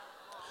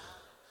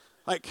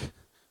like,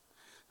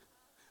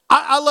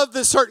 I love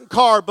this certain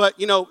car, but,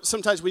 you know,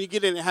 sometimes when you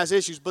get in, it has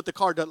issues, but the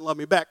car doesn't love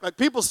me back. Like,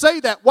 people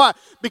say that. Why?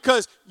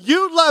 Because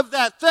you love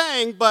that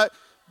thing, but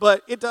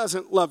it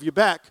doesn't love you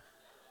back.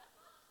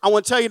 I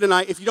want to tell you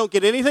tonight, if you don't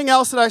get anything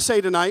else that I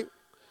say tonight,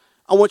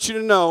 I want you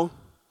to know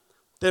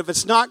that if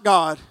it's not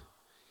God,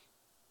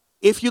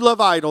 if you love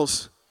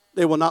idols,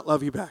 they will not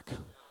love you back.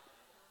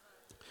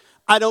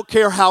 I don't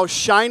care how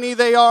shiny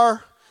they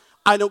are.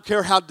 I don't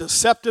care how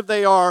deceptive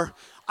they are.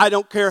 I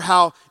don't care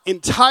how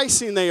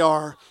enticing they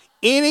are.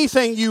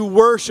 Anything you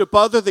worship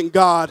other than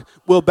God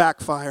will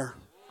backfire.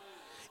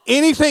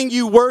 Anything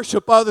you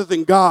worship other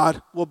than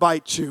God will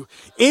bite you.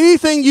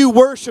 Anything you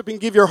worship and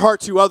give your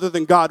heart to other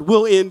than God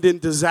will end in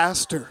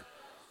disaster.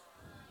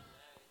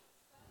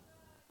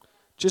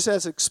 Just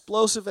as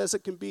explosive as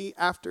it can be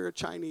after a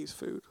Chinese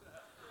food.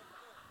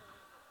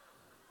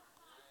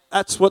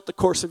 That's what the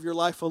course of your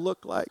life will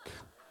look like.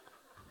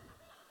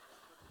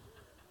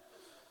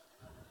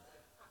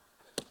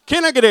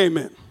 Can I get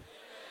amen?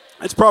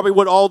 That's probably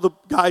what all the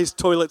guys'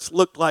 toilets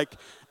looked like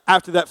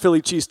after that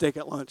Philly cheesesteak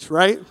at lunch,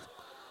 right?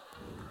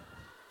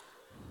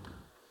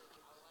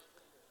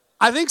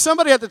 I think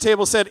somebody at the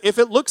table said, if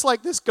it looks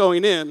like this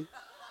going in,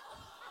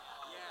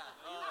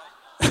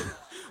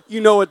 you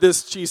know what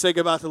this cheesesteak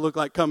about to look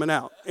like coming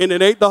out. And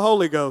it ain't the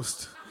Holy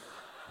Ghost.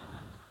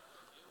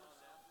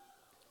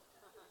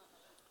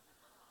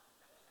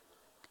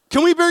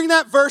 Can we bring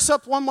that verse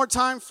up one more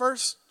time? 1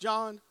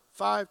 John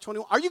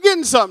 5:21. Are you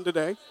getting something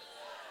today?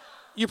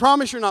 You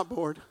promise you're not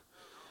bored?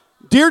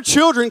 Dear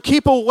children,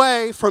 keep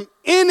away from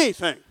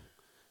anything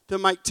that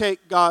might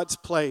take God's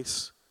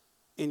place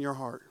in your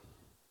heart.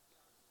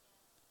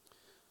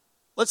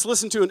 Let's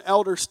listen to an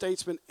elder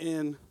statesman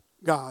in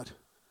God.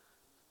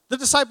 The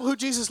disciple who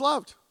Jesus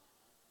loved.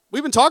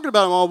 We've been talking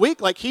about him all week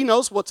like he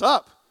knows what's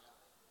up.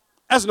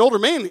 As an older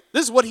man,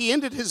 this is what he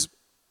ended his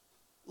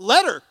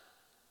letter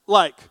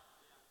like.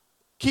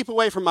 Keep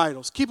away from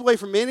idols. Keep away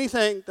from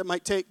anything that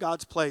might take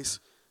God's place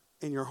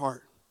in your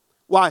heart.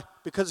 Why?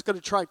 Because it's going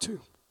to try to.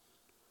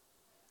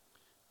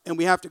 And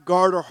we have to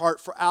guard our heart,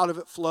 for out of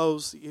it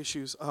flows the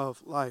issues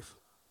of life.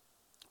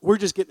 We're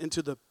just getting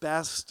into the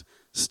best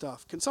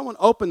stuff. Can someone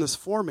open this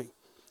for me?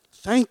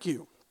 Thank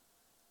you.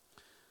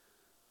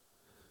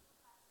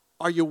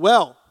 Are you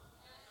well?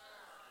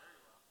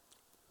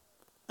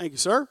 Thank you,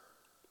 sir.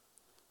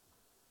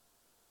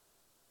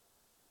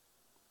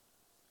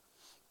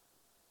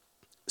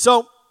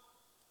 So,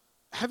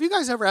 have you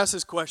guys ever asked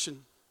this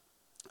question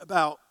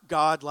about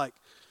God? Like,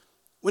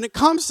 when it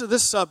comes to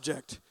this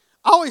subject,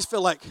 I always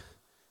feel like,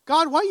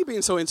 God, why are you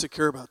being so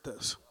insecure about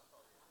this?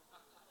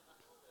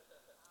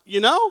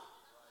 You know?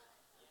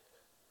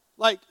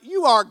 Like,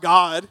 you are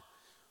God.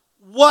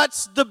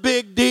 What's the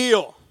big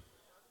deal?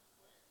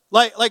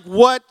 Like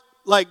what?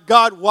 Like,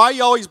 God, why are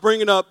you always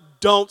bringing up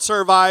don't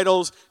serve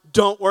idols,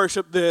 don't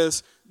worship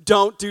this,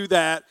 don't do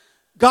that?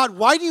 God,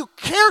 why do you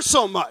care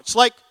so much?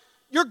 Like,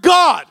 you're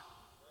God.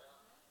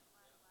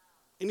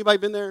 Anybody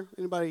been there?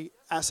 Anybody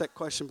asked that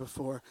question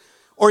before?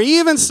 Or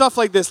even stuff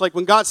like this, like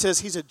when God says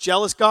he's a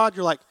jealous God,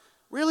 you're like,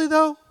 really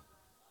though?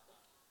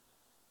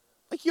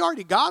 Like, you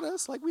already got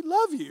us. Like, we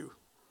love you.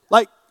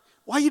 Like,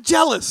 why are you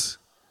jealous?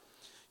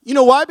 You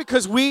know why?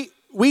 Because we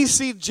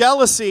see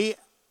jealousy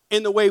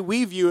in the way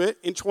we view it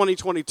in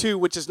 2022,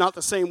 which is not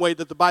the same way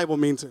that the Bible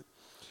means it.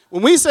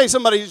 When we say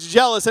somebody's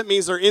jealous, it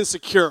means they're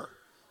insecure.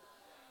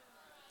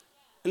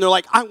 And they're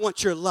like, I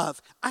want your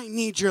love. I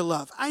need your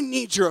love. I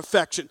need your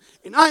affection.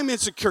 And I'm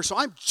insecure, so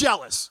I'm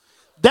jealous.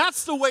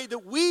 That's the way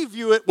that we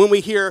view it when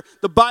we hear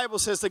the Bible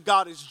says that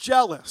God is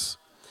jealous.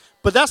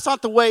 But that's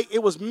not the way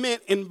it was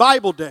meant in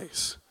Bible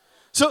days.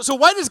 So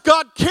why does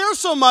God care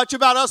so much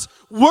about us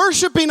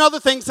worshiping other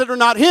things that are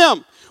not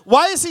him?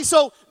 Why is he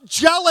so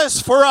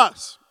jealous for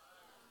us?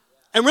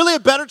 And really a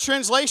better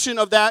translation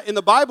of that in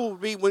the Bible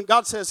would be when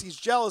God says he's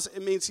jealous,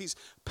 it means he's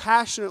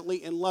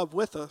passionately in love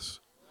with us.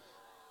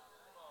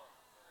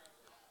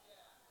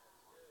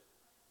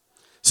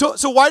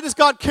 So why does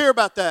God care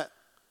about that?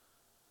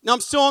 Now,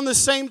 I'm still on the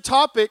same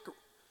topic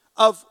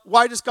of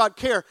why does God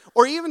care?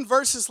 Or even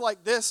verses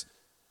like this.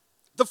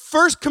 The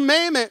first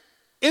commandment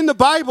in the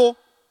Bible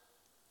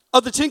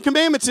of the 10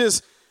 Commandments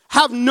is,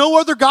 have no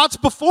other gods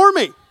before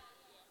me.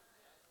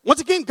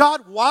 Once again,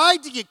 God, why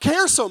do you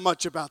care so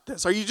much about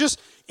this? Are you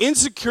just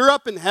insecure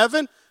up in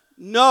heaven?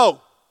 No.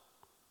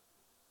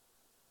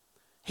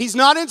 He's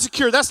not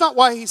insecure. That's not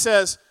why he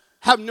says,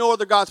 have no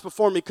other gods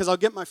before me, because I'll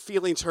get my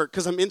feelings hurt,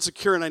 because I'm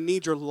insecure and I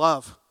need your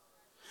love.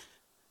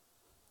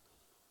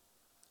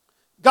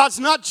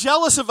 God's not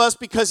jealous of us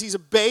because he's a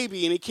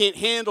baby and he can't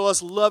handle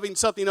us loving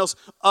something else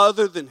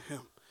other than him.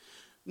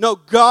 No,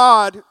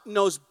 God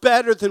knows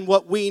better than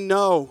what we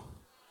know.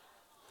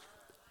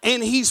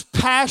 And he's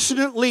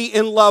passionately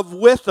in love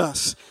with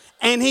us.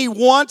 And he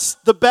wants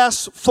the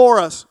best for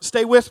us.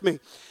 Stay with me.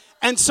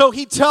 And so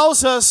he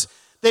tells us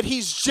that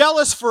he's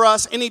jealous for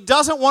us, and he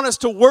doesn't want us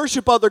to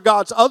worship other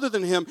gods other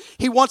than him.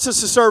 He wants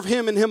us to serve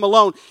him and him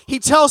alone. He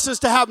tells us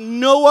to have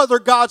no other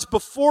gods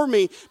before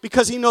me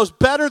because he knows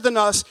better than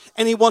us,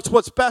 and he wants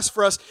what's best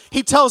for us.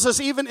 He tells us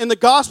even in the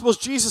Gospels,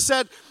 Jesus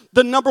said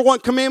the number one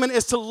commandment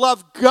is to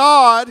love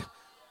God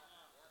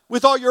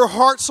with all your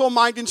heart, soul,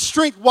 mind, and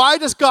strength. Why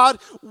does God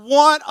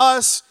want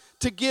us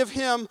to give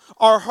him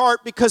our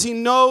heart? Because he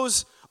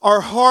knows our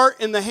heart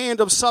in the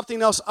hand of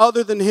something else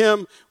other than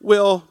him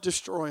will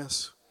destroy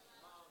us.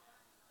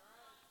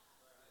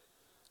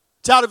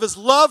 It's out of his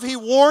love he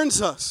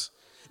warns us.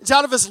 It's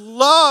out of his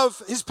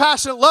love, his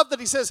passionate love, that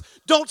he says,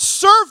 don't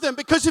serve them,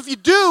 because if you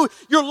do,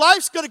 your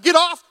life's going to get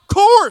off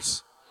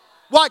course.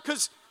 Why?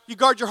 Because you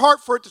guard your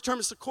heart, for it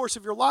determines the course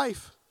of your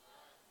life.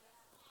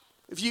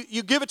 If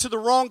you give it to the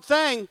wrong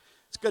thing,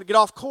 it's going to get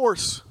off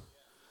course.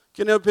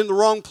 You end up in the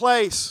wrong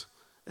place.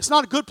 It's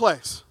not a good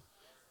place.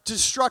 It's a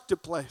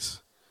destructive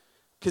place,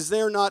 because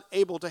they're not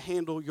able to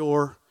handle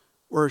your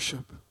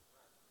worship.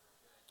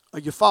 Are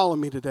you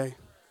following me today?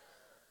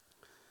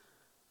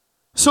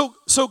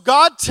 So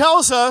God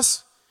tells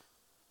us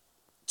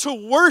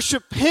to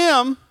worship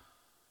him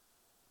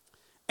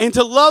and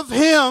to love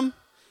him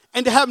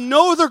and to have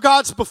no other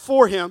gods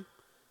before him.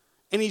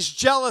 And he's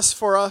jealous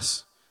for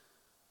us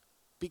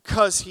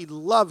because he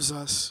loves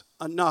us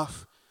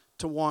enough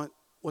to want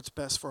what's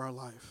best for our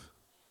life.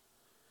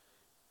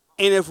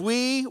 And if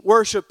we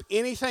worship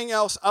anything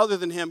else other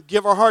than him,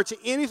 give our heart to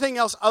anything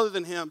else other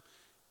than him,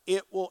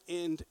 it will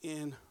end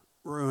in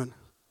ruin.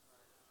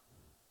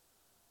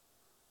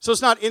 So it's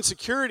not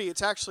insecurity,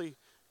 it's actually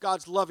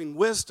God's loving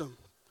wisdom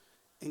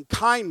and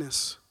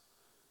kindness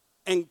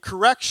and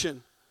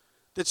correction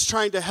that's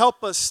trying to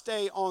help us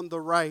stay on the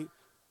right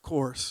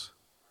course.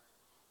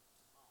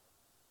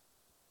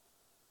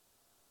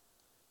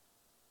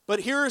 But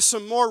here are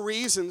some more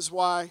reasons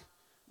why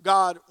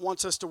God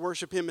wants us to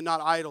worship him and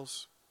not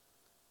idols.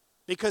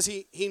 Because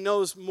he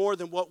knows more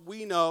than what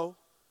we know,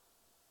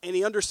 and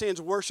he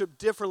understands worship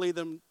differently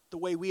than the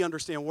way we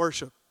understand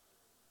worship.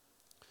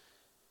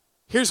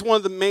 Here's one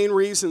of the main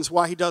reasons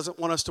why he doesn't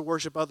want us to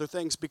worship other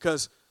things,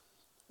 because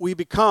we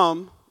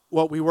become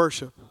what we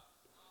worship.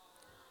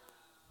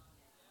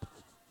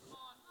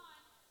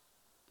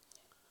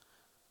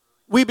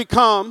 We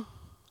become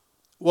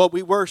what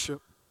we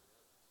worship.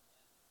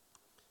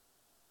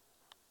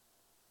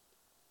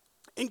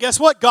 And guess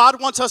what?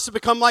 God wants us to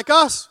become like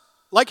us,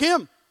 like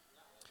him.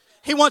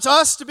 He wants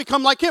us to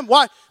become like him.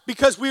 Why?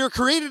 Because we are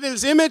created in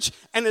his image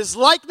and his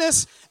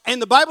likeness,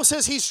 and the Bible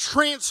says he's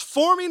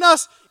transforming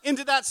us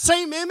into that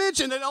same image,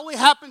 and it only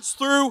happens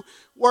through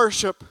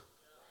worship.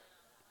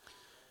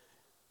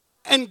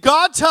 And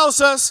God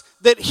tells us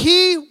that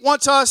he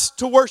wants us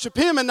to worship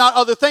him and not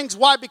other things.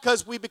 Why?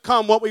 Because we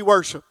become what we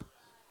worship.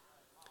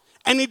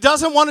 And he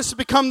doesn't want us to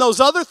become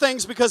those other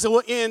things, because it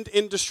will end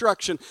in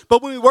destruction.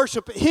 But when we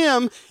worship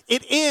him,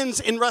 it ends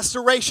in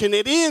restoration.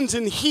 It ends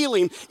in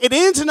healing. It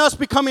ends in us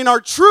becoming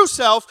our true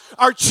self,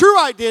 our true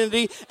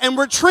identity, and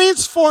we're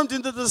transformed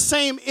into the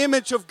same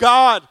image of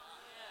God,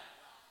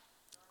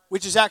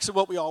 which is actually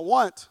what we all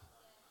want.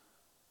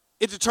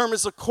 It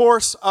determines the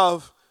course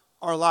of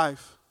our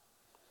life.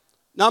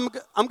 Now,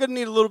 I'm going to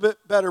need a little bit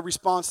better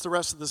response to the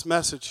rest of this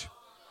message.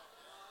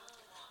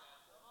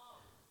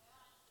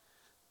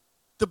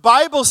 The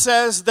Bible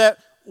says that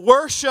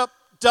worship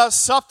does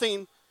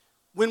something.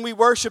 When we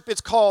worship,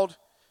 it's called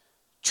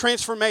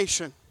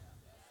transformation.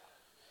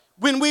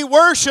 When we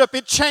worship,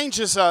 it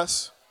changes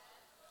us,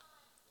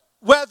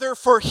 whether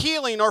for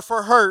healing or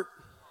for hurt.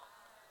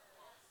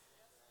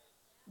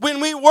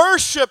 When we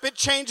worship, it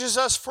changes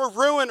us for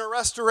ruin or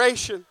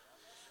restoration.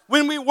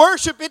 When we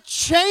worship, it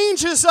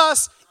changes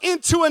us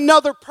into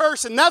another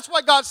person. That's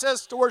why God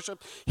says to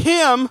worship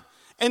him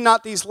and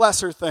not these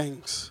lesser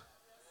things.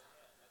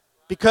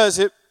 Because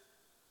it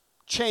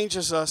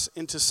changes us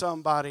into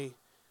somebody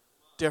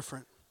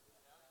different.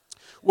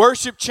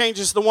 Worship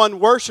changes the one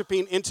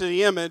worshiping into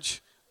the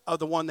image of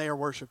the one they are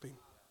worshiping.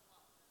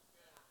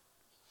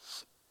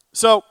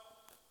 So,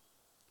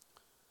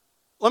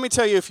 let me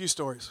tell you a few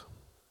stories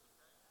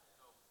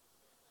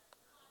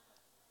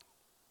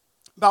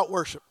about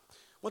worship.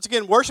 Once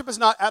again, worship is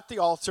not at the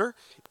altar.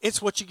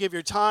 It's what you give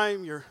your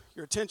time, your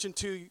attention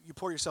to, you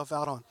pour yourself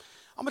out on.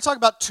 I'm going to talk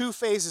about two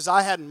phases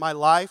I had in my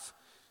life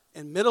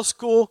in middle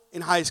school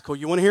and high school.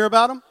 You want to hear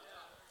about them?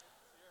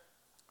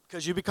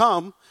 Because you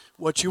become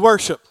what you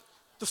worship.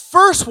 The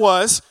first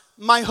was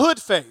my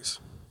hood phase.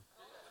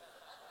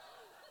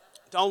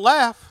 Don't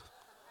laugh.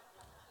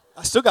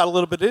 I still got a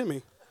little bit in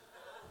me.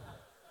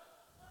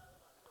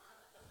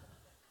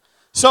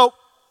 So,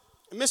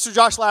 Mr.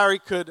 Josh Lowry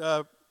could,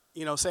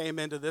 say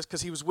amen to this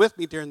because he was with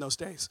me during those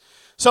days.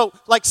 So,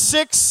 like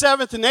 6th,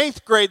 7th, and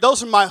 8th grade,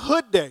 those are my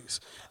hood days.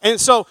 And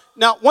so,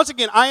 now, once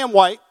again, I am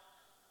white.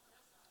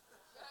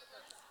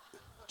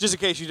 Just in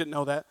case you didn't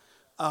know that.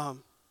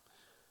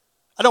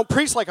 I don't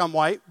preach like I'm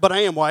white, but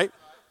I am white.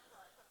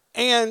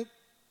 And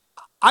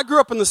I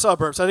grew up in the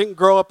suburbs. I didn't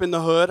grow up in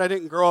the hood. I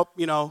didn't grow up,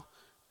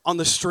 on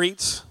the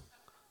streets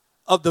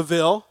of the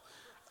Ville.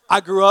 I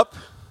grew up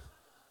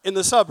in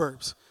the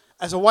suburbs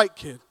as a white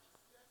kid.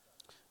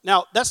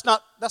 Now, that's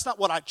not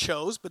what I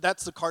chose, but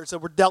that's the cards that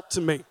were dealt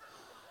to me.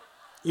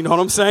 You know what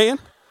I'm saying?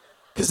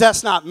 Because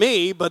that's not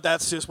me, but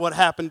that's just what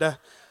happened.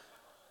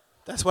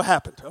 That's what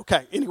happened.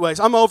 Okay, anyways,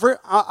 I'm over it.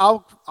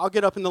 I'll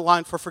get up in the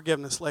line for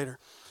forgiveness later.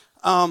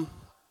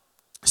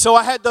 So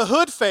I had the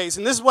hood phase,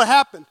 and this is what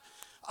happened.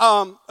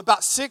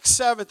 About 6th,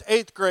 7th,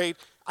 8th grade,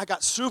 I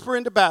got super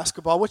into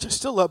basketball, which I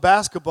still love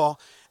basketball,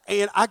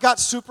 and I got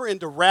super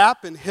into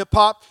rap and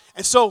hip-hop.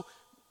 And so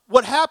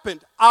what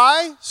happened,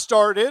 I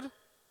started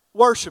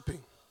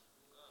worshiping.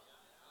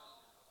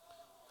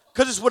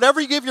 Because it's whatever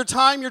you give your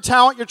time, your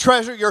talent, your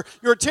treasure,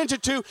 your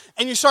attention to,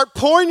 and you start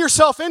pouring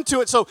yourself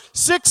into it. So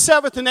 6th,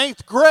 7th, and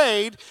 8th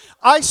grade,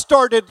 I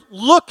started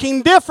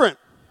looking different.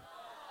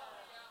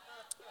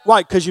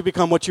 Why? Because you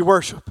become what you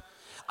worship.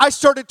 I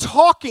started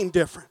talking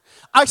different.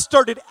 I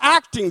started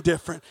acting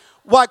different.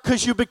 Why?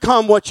 Because you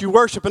become what you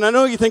worship. And I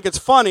know you think it's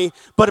funny,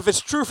 but if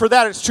it's true for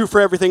that, it's true for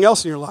everything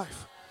else in your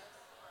life.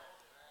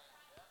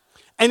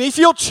 And if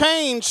you'll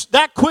change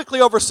that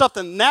quickly over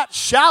something that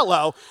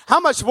shallow, how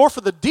much more for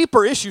the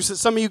deeper issues that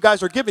some of you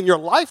guys are giving your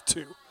life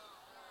to?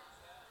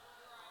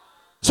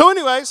 So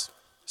anyways,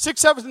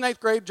 6th, 7th, and 8th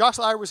grade, Josh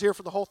Lowry was here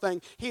for the whole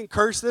thing. He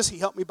encouraged this. He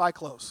helped me buy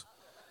clothes.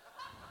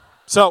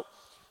 So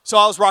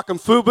I was rocking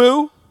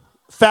FUBU,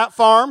 Fat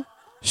Farm,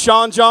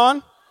 Sean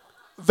John,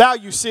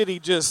 Value City,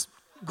 just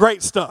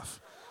great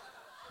stuff.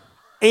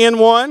 And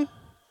one,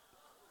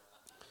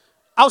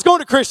 I was going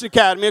to Christian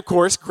Academy, of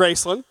course,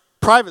 Graceland,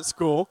 private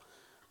school,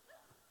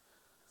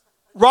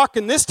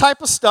 rocking this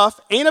type of stuff,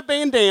 and a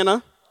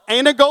bandana,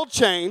 and a gold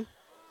chain,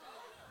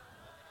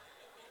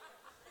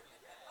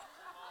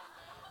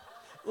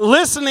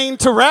 listening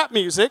to rap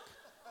music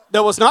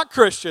that was not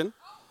Christian.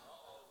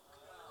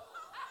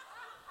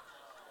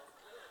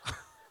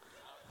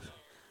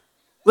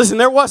 Listen,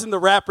 there wasn't the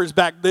rappers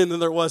back then than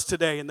there was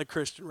today in the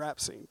Christian rap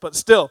scene. But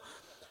still,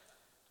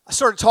 I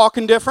started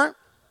talking different.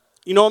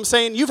 You know what I'm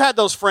saying? You've had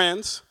those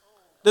friends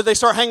that they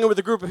start hanging with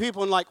a group of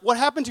people and like, what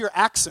happened to your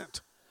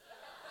accent?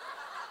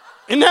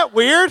 Isn't that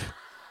weird?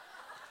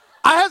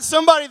 I had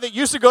somebody that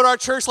used to go to our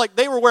church, like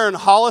they were wearing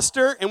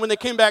Hollister, and when they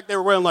came back, they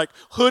were wearing like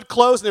hood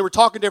clothes, and they were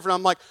talking different.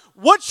 I'm like,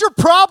 what's your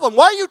problem?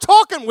 Why are you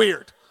talking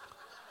weird?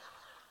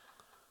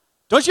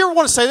 Don't you ever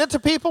want to say that to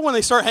people when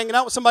they start hanging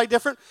out with somebody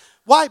different?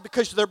 Why?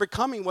 Because they're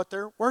becoming what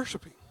they're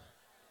worshiping.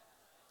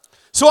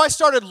 So I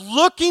started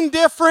looking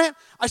different.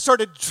 I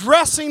started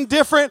dressing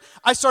different.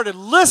 I started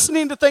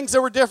listening to things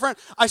that were different.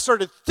 I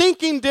started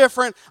thinking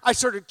different. I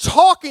started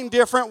talking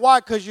different. Why?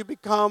 Because you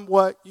become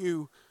what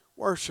you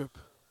worship.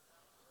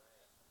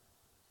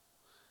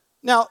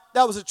 Now,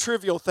 that was a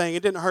trivial thing.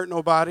 It didn't hurt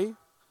nobody.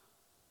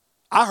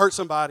 I hurt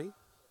somebody.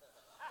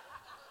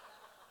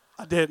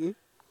 I didn't.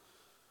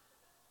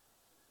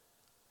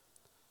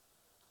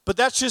 But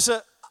that's just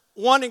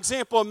one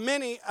example of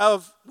many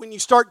of when you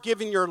start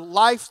giving your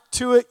life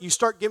to it, you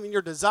start giving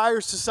your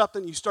desires to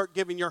something, you start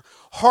giving your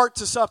heart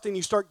to something,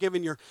 you start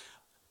giving your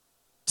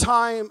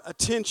time,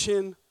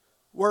 attention,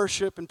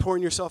 worship, and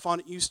pouring yourself on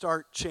it, you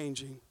start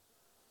changing.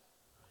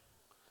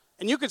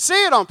 And you can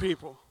see it on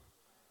people.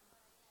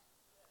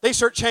 They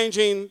start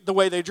changing the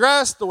way they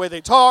dress, the way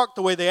they talk,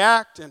 the way they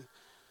act, and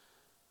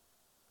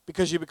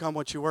because you become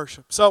what you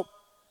worship. So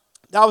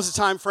that was the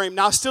time frame.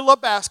 Now I still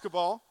love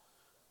basketball,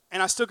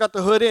 and I still got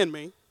the hood in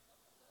me.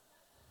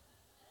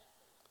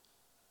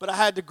 But I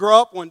had to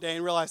grow up one day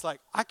and realize, like,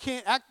 I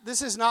can't act,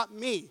 this is not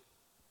me.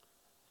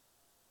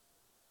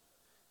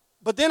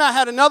 But then I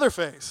had another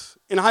phase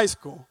in high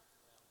school.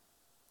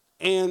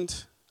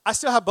 And I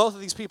still have both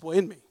of these people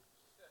in me,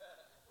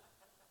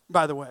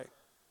 by the way.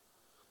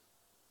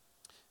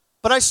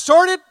 But I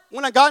started,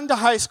 when I got into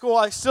high school,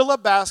 I still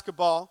love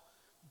basketball,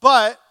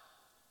 but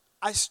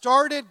I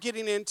started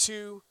getting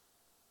into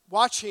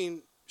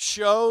watching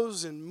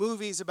shows and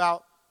movies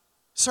about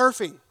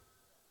surfing,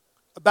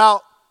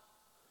 about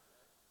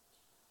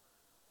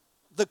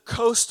the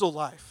coastal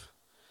life.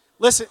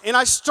 Listen, and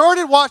I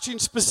started watching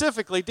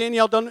specifically,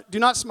 Danielle, do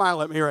not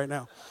smile at me right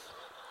now.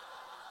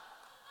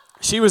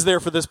 She was there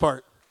for this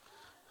part.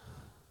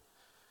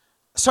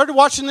 I started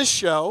watching this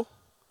show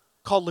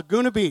called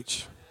Laguna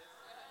Beach.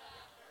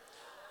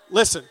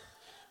 Listen,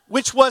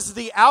 which was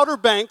the Outer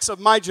Banks of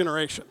my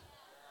generation.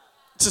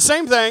 It's the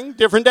same thing,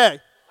 different day.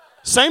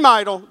 Same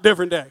idol,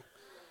 different day.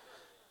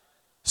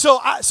 So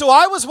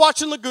I was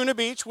watching Laguna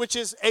Beach, which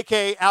is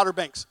AKA Outer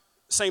Banks.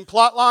 Same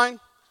plot line,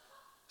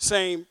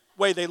 same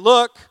way they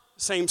look,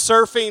 same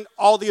surfing,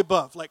 all the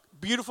above. Like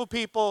beautiful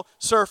people,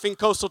 surfing,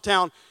 coastal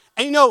town.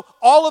 And you know,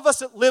 all of us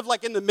that live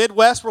like in the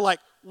Midwest, we're like,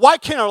 why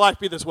can't our life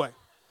be this way?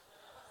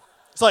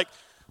 It's like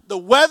the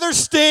weather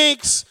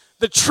stinks,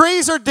 the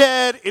trees are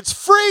dead, it's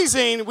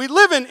freezing, we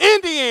live in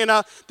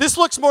Indiana. This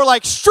looks more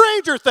like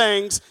Stranger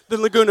Things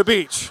than Laguna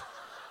Beach.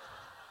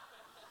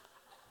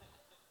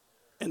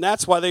 And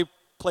that's why they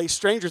play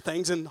Stranger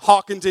Things in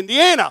Hawkins,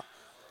 Indiana.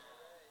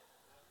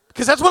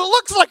 Because that's what it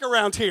looks like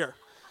around here.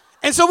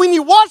 And so when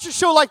you watch a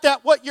show like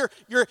that, what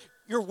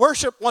your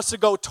worship wants to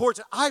go towards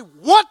it. I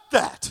want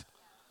that.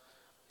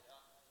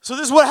 So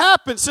this is what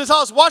happened. Since I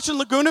was watching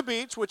Laguna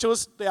Beach, which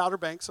was the Outer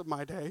Banks of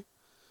my day,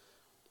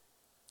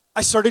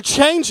 I started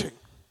changing.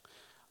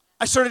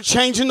 I started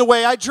changing the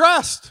way I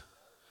dressed.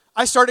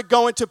 I started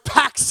going to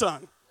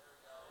PacSun.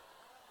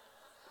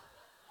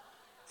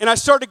 And I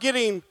started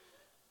getting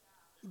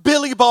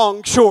Billy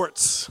Bong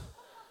shorts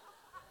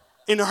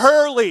in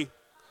Hurley,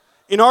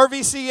 in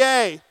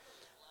RVCA.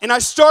 And I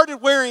started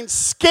wearing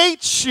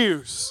skate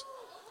shoes.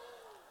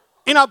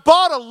 And I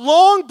bought a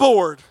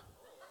longboard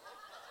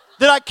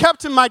that I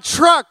kept in my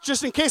truck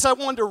just in case I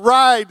wanted to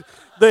ride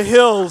the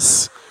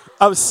hills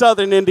of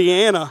southern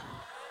Indiana.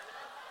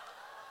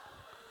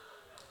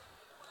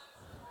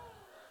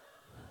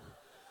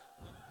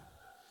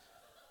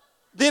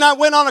 Then I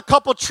went on a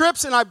couple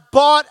trips and I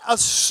bought a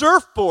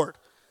surfboard.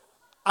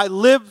 I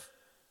live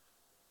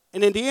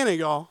in Indiana,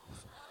 y'all.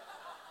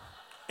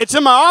 It's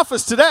in my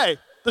office today,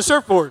 the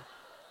surfboard.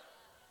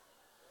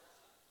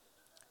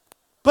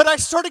 But I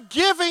started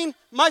giving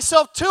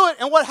myself to it,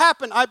 and what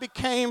happened? I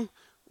became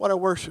what I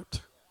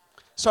worshiped.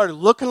 Started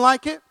looking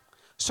like it,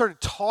 started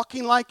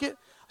talking like it,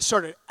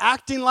 started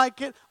acting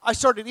like it. I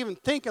started even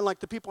thinking like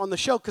the people on the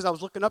show because I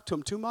was looking up to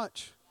them too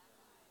much.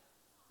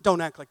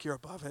 Don't act like you're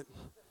above it.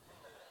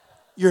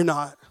 You're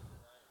not.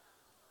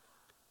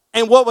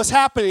 And what was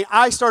happening,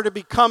 I started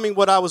becoming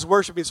what I was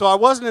worshiping. So I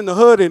wasn't in the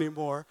hood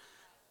anymore.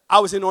 I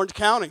was in Orange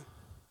County.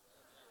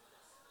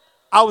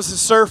 I was a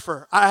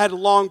surfer. I had a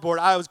longboard.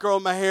 I was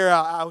growing my hair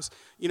out. I was,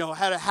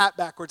 had a hat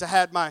backwards. I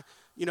had my,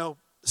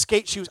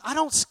 skate shoes. I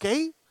don't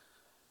skate.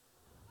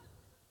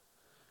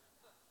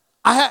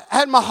 I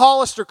had my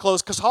Hollister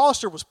clothes because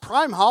Hollister was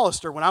prime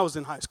Hollister when I was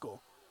in high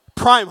school.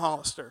 Prime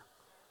Hollister.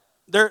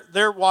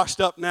 They're washed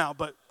up now,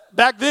 but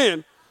back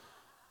then,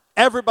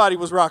 everybody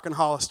was rocking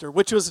Hollister,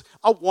 which was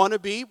a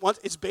wannabe.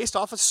 It's based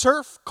off of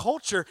surf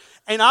culture.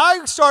 And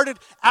I started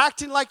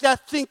acting like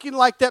that, thinking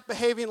like that,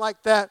 behaving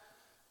like that.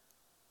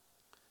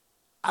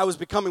 I was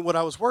becoming what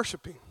I was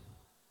worshiping.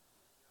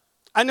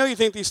 I know you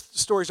think these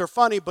stories are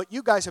funny, but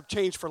you guys have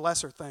changed for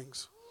lesser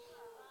things.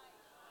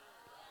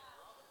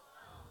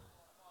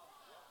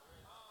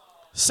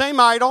 Same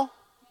idol,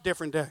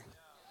 different day.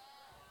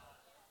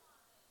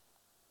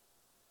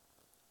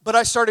 But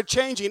I started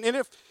changing. And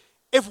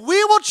if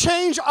we will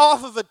change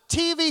off of a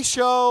TV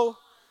show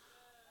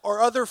or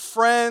other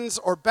friends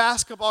or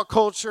basketball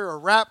culture or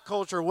rap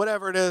culture or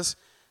whatever it is,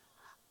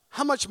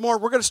 how much more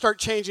we're going to start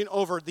changing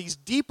over these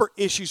deeper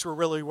issues we're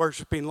really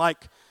worshiping,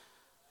 like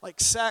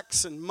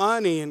sex and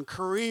money and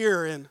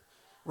career and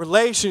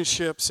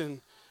relationships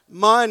and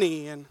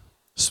money and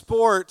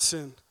sports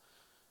and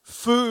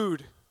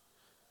food.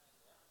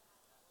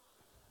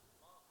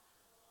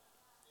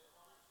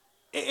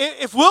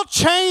 If we'll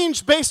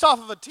change based off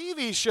of a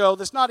TV show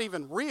that's not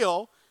even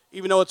real,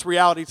 even though it's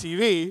reality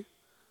TV,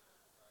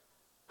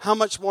 how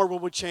much more will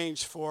we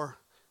change for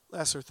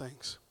lesser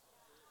things?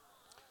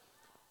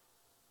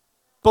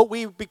 But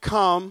we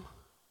become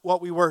what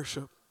we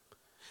worship.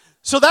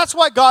 So that's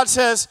why God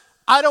says,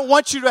 I don't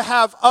want you to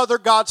have other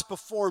gods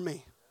before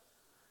me.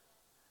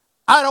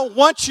 I don't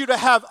want you to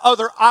have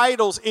other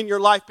idols in your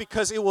life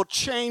because it will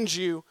change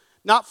you,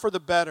 not for the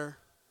better,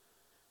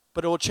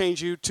 but it will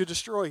change you to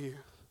destroy you.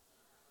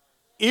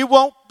 It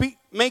won't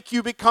make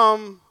you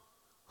become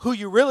who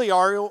you really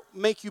are. It will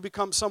make you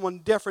become someone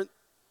different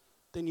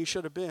than you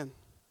should have been.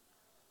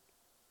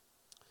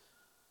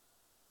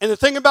 And the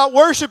thing about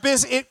worship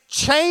is it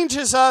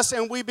changes us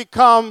and we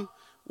become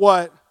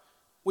what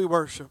we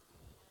worship.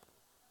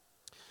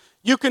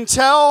 You can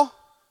tell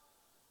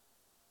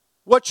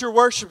what you're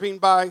worshiping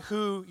by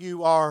who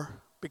you are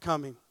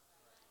becoming.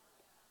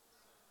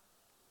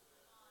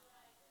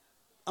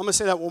 I'm going to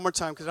say that one more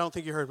time because I don't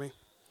think you heard me.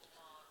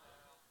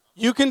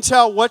 You can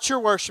tell what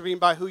you're worshiping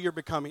by who you're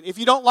becoming. If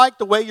you don't like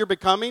the way you're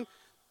becoming,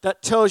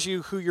 that tells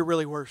you who you're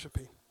really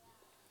worshiping.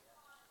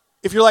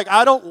 If you're like,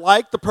 I don't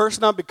like the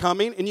person I'm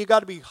becoming, and you got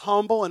to be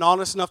humble and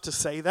honest enough to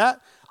say that.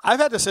 I've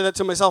had to say that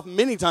to myself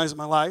many times in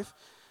my life.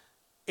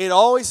 It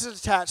always is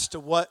attached to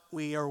what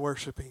we are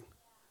worshiping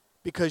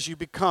because you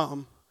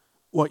become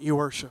what you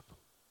worship.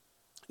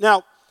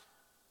 Now,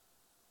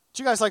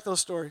 do you guys like those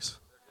stories?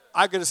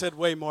 I could have said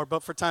way more,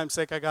 but for time's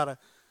sake, I gotta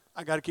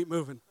keep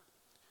moving.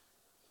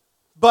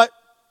 But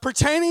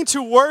pertaining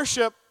to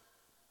worship,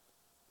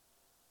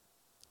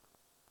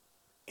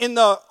 in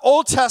the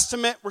Old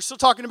Testament, we're still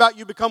talking about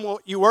you become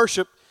what you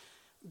worship.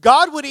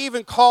 God would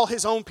even call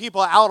his own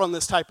people out on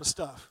this type of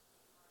stuff.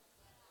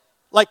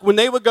 Like when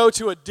they would go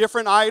to a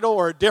different idol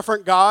or a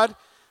different God,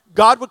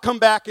 God would come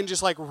back and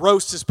just like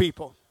roast his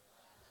people.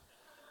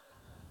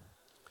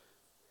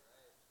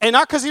 And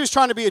not because he was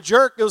trying to be a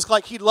jerk. It was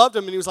like he loved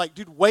him and he was like,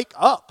 dude, wake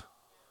up.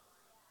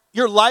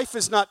 Your life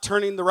is not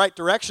turning the right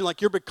direction. Like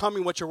you're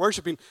becoming what you're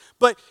worshiping.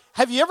 But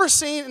have you ever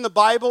seen in the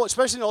Bible,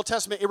 especially in the Old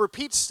Testament, it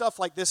repeats stuff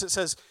like this. It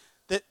says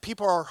that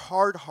people are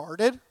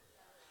hard-hearted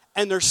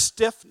and they're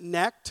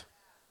stiff-necked.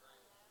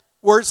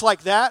 Words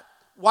like that.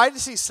 Why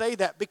does he say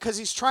that? Because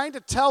he's trying to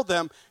tell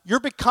them you're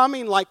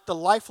becoming like the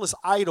lifeless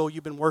idol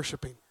you've been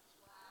worshiping.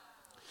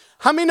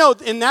 How many know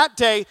in that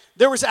day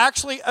there was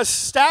actually a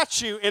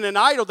statue in an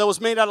idol that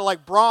was made out of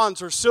like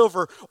bronze or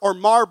silver or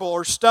marble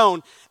or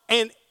stone?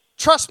 And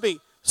trust me,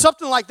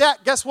 something like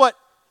that, guess what?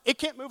 It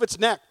can't move its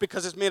neck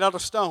because it's made out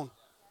of stone.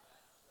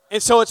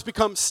 And so it's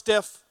become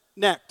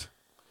stiff-necked.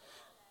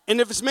 And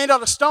if it's made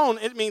out of stone,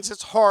 it means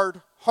it's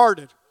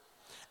hard-hearted.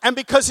 And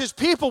because his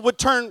people would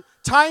turn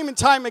time and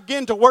time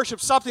again to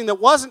worship something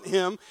that wasn't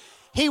him,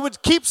 he would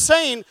keep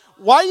saying,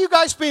 why are you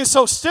guys being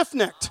so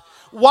stiff-necked?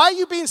 Why are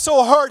you being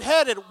so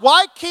hard-headed?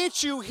 Why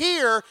can't you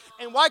hear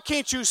and why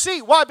can't you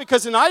see? Why?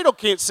 Because an idol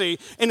can't see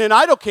and an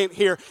idol can't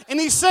hear. And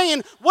he's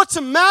saying, what's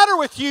the matter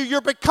with you?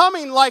 You're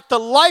becoming like the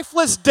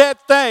lifeless, dead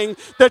thing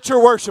that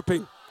you're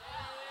worshiping.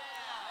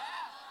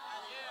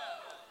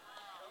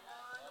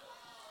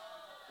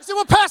 You say,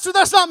 well, Pastor,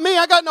 that's not me.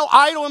 I got no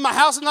idol in my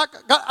house. I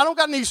don't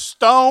got any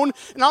stone,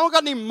 and I don't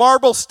got any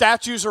marble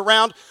statues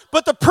around.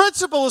 But the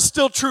principle is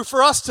still true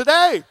for us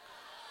today.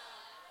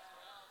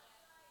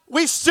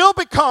 We still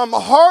become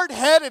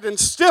hard-headed and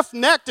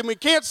stiff-necked, and we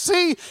can't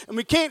see and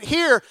we can't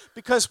hear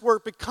because we're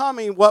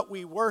becoming what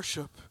we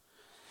worship.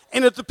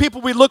 And if the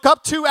people we look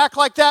up to act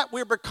like that,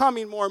 we're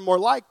becoming more and more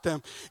like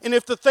them. And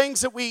if the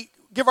things that we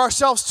give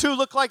ourselves to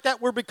look like that,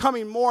 we're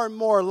becoming more and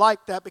more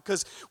like that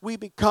because we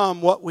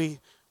become what we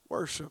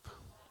worship.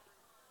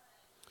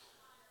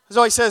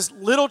 So he says,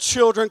 little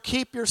children,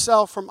 keep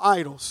yourself from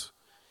idols.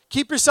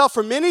 Keep yourself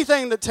from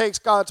anything that takes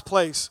God's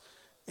place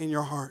in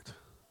your heart.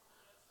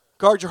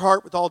 Guard your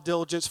heart with all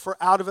diligence, for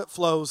out of it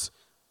flows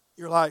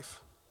your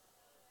life.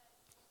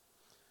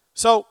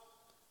 So,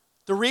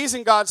 the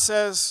reason God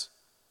says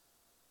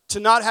to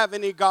not have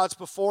any gods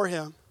before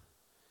him,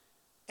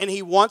 and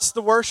he wants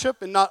the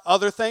worship and not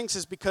other things,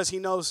 is because he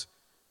knows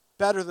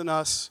better than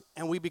us,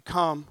 and we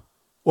become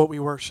what we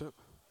worship.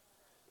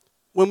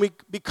 When we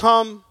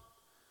become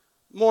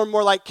more and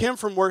more like him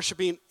from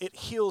worshiping, it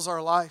heals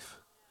our life.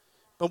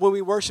 But when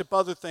we worship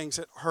other things,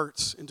 it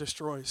hurts and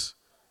destroys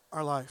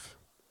our life.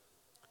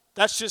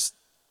 That's just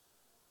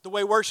the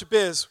way worship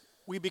is.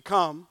 We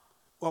become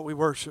what we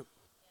worship.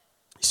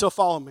 So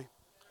follow me.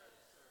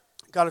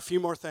 Got a few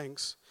more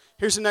things.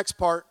 Here's the next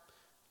part.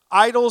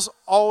 Idols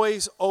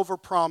always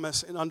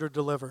overpromise and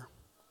underdeliver.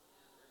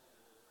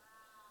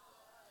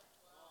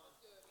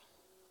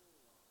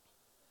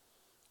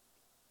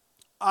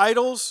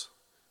 Idols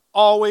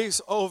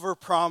always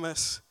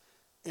overpromise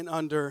and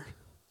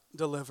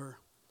underdeliver.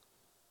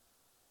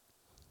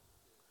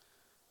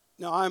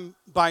 Now, I'm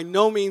by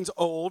no means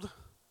old,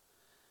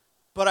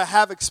 but I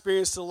have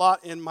experienced a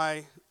lot in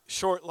my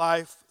short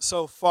life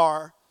so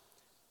far.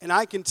 And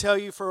I can tell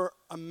you for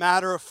a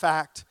matter of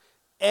fact,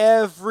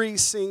 every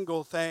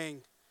single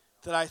thing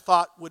that I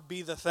thought would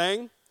be the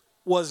thing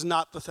was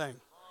not the thing.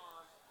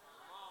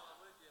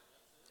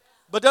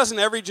 But doesn't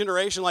every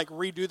generation like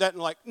redo that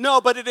and like,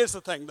 no, but it is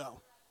the thing though.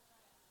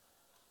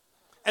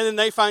 And then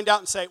they find out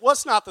and say, well,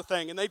 it's not the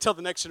thing. And they tell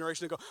the next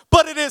generation, they go,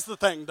 but it is the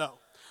thing though.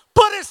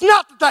 But it's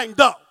not the thing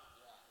though.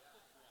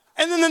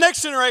 And then the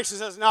next generation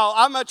says, no,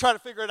 I'm going to try to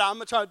figure it out. I'm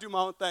going to try to do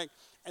my own thing.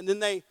 And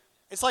then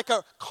it's like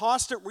a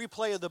constant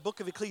replay of the book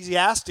of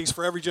Ecclesiastes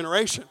for every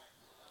generation.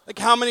 Like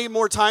how many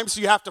more times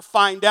do you have to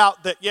find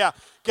out that, yeah,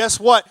 guess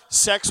what?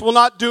 Sex will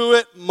not do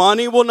it.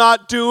 Money will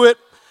not do it.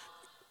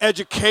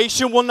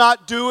 Education will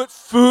not do it.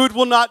 Food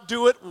will not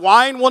do it.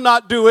 Wine will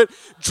not do it.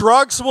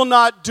 Drugs will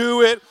not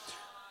do it.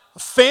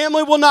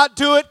 Family will not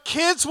do it.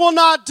 Kids will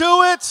not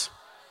do it.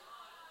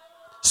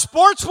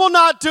 Sports will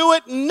not do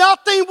it.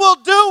 Nothing will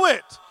do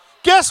it.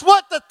 Guess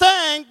what? The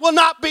thing will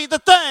not be the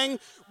thing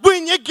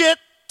when you get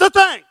the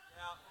thing.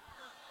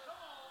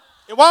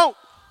 It won't.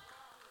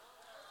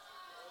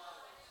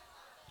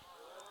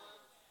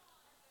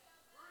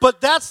 But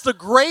that's the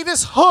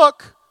greatest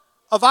hook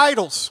of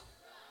idols.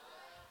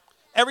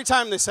 Every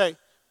time they say,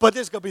 but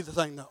this is going to be the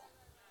thing though.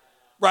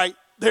 Right?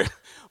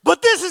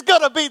 But this is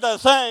going to be the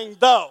thing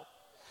though.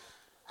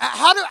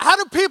 How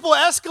do people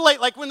escalate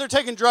like when they're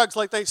taking drugs?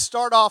 Like they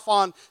start off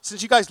on,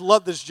 since you guys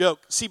love this joke,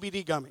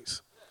 CBD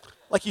gummies.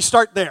 Like you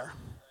start there.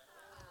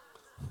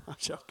 I'm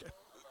joking.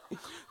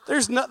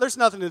 There's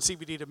nothing in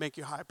CBD to make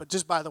you high, but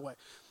just by the way.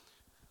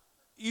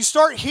 You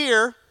start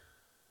here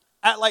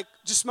at like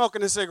just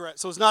smoking a cigarette,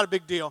 so it's not a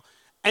big deal.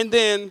 And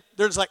then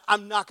there's like,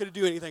 I'm not going to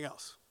do anything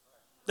else.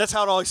 That's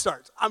how it always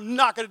starts. I'm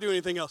not going to do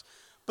anything else.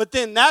 But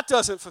then that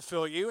doesn't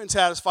fulfill you and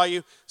satisfy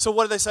you. So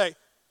what do they say?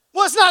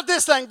 Well, it's not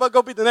this thing, but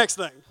go be the next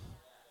thing.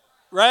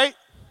 Right?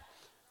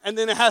 And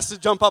then it has to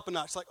jump up a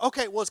notch. Like,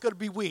 okay, well, it's going to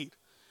be weed.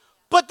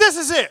 But this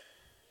is it.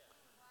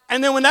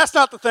 And then when that's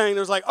not the thing,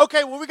 there's like,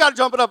 okay, well, we got to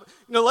jump it up.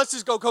 Let's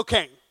just go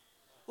cocaine.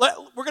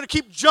 We're going to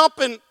keep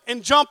jumping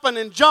and jumping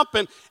and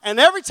jumping. And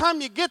every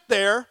time you get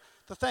there,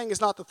 the thing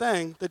is not the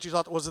thing that you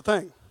thought was the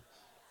thing.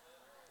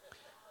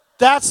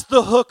 That's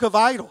the hook of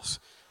idols.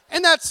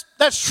 And that's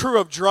true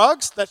of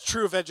drugs. That's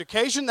true of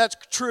education. That's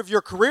true of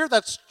your career.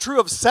 That's true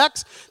of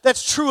sex.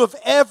 That's true of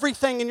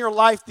everything in your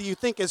life that you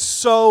think is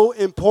so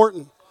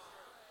important.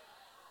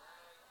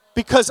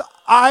 Because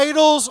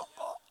idols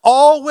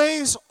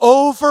always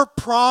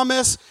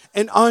overpromise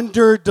and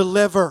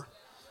underdeliver.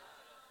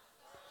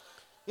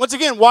 Once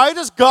again, why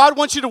does God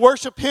want you to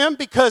worship Him?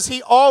 Because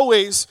He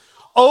always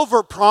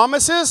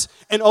overpromises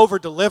and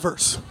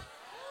overdelivers.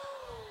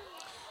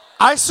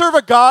 I serve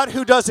a God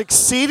who does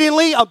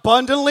exceedingly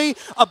abundantly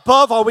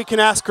above all we can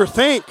ask or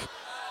think.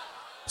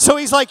 So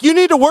He's like, you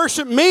need to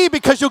worship me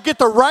because you'll get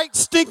the right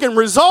stinking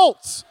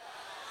results.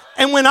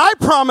 And when I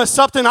promise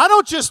something, I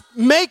don't just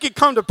make it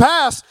come to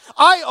pass.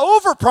 I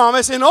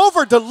overpromise and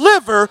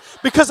overdeliver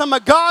because I'm a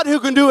God who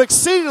can do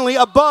exceedingly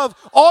above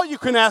all you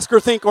can ask or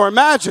think or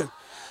imagine.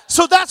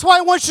 So that's why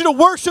I want you to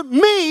worship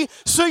me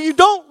so you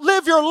don't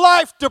live your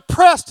life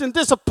depressed and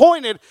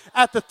disappointed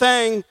at the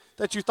thing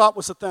that you thought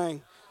was the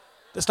thing.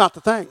 That's not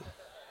the thing.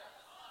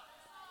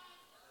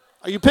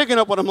 Are you picking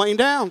up what I'm laying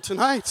down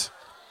tonight?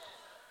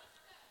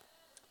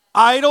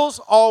 Idols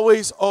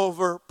always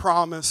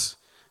overpromise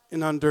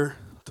and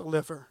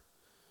underdeliver.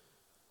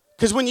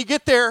 Because when you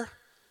get there,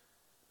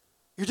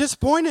 you're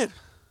disappointed.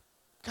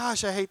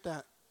 Gosh, I hate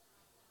that.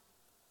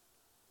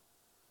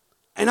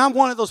 And I'm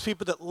one of those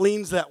people that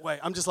leans that way.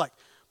 I'm just like,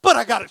 but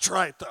I got to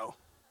try it though.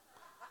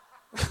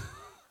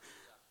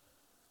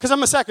 Because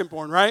I'm a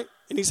secondborn, right?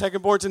 Any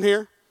secondborns in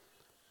here?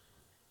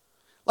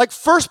 Like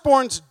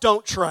firstborns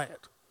don't try it.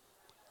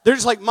 They're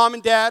just like, Mom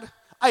and Dad,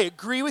 I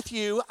agree with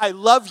you, I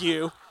love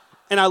you,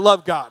 and I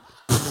love God.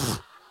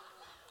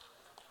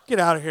 Get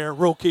out of here,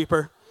 rule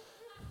keeper.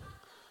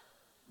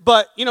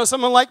 But,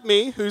 someone like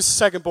me, who's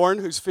secondborn,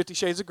 who's 50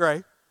 Shades of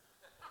Gray.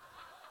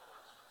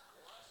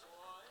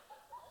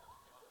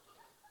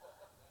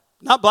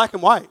 Not black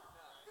and white.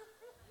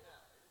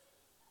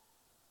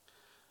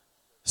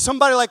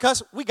 Somebody like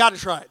us, we got to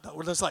try it, though.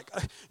 We're just like,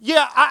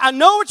 yeah, I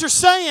know what you're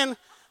saying,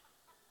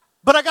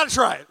 but I got to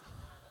try it.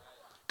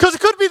 Because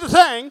it could be the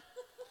thing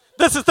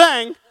that's the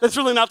thing that's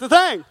really not the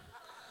thing.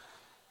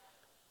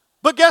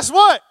 But guess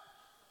what?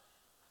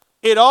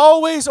 It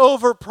always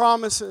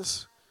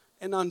overpromises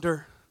and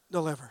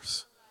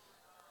underdelivers.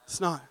 It's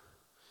not.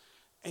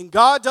 And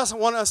God doesn't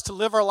want us to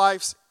live our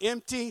lives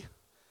empty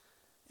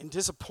and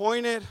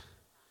disappointed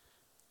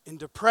and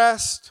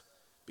depressed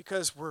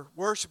because we're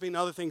worshiping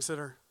other things that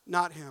are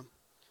not Him.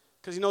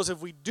 Because He knows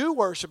if we do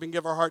worship and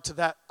give our heart to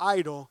that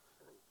idol,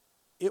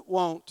 it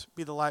won't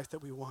be the life that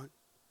we want.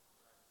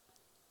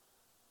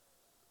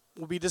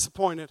 We'll be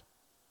disappointed.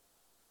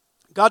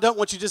 God doesn't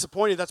want you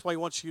disappointed. That's why He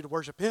wants you to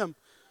worship Him.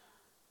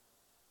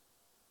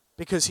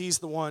 Because He's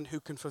the one who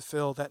can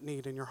fulfill that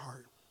need in your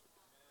heart.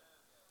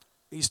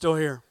 He's still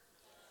here.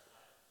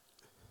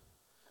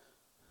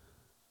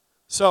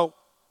 So,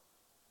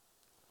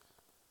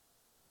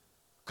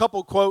 a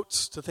couple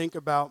quotes to think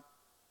about.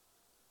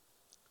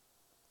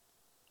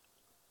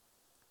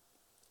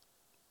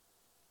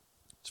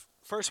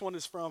 First one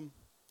is from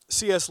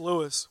C.S.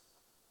 Lewis.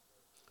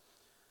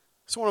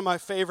 It's one of my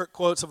favorite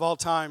quotes of all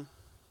time.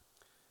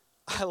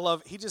 I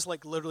love it. He just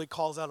literally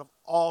calls out of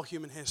all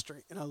human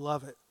history, and I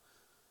love it.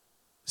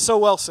 So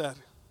well said.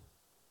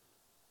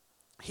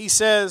 He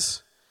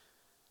says,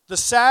 the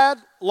sad,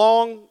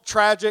 long,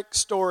 tragic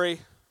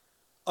story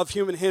of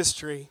human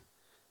history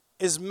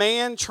is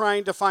man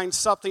trying to find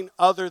something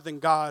other than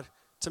God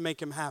to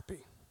make him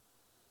happy.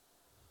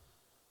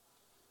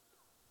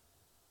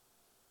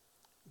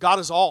 God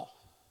is all,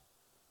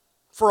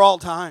 for all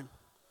time.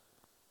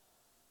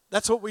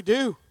 That's what we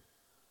do.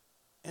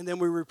 And then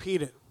we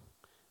repeat it.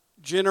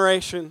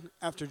 Generation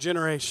after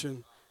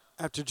generation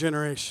after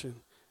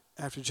generation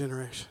after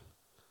generation.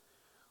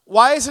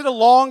 Why is it a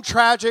long,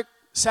 tragic,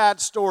 sad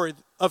story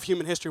of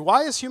human history?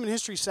 Why is human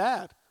history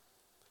sad?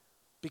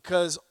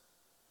 Because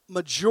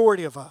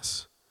majority of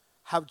us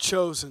have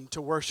chosen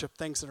to worship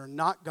things that are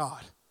not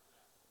God,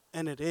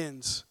 and it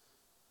ends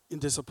in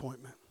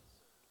disappointment.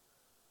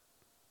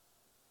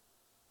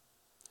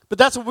 But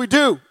that's what we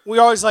do.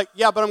 We're always like,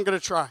 yeah, but I'm going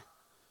to try.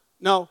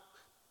 No.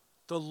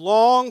 The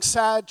long,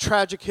 sad,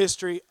 tragic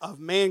history of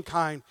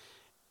mankind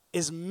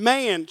is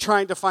man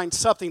trying to find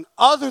something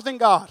other than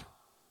God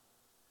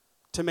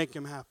to make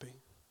him happy.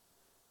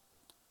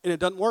 And it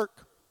doesn't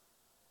work.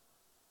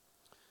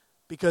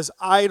 Because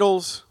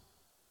idols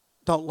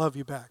don't love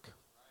you back.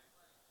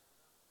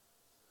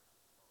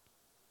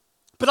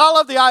 But I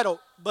love the idol,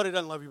 but it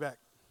doesn't love you back.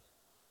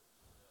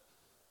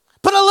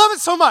 But I love it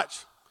so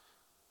much,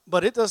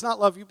 but it does not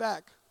love you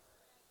back.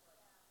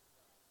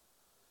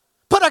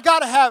 But I got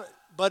to have it,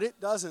 but it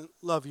doesn't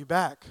love you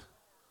back.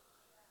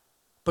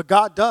 But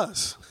God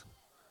does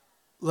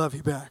love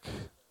you back.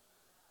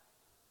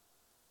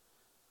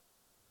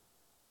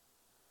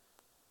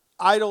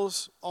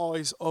 Idols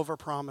always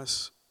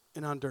overpromise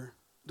and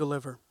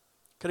underdeliver.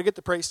 Could I get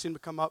the praise team to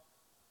come up?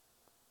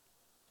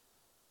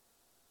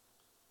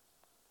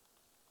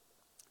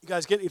 You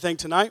guys get anything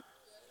tonight?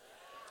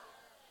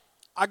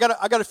 I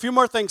got a few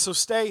more things, so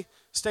stay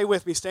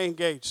with me, stay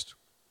engaged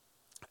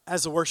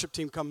as the worship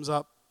team comes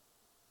up.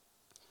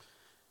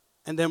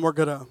 And then we're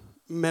going to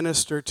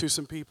minister to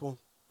some people.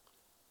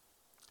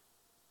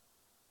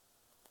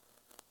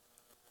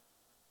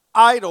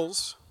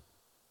 Idols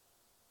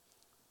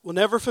will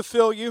never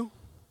fulfill you,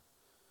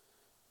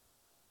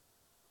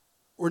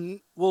 or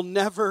will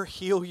never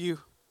heal you,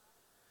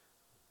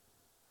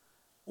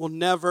 will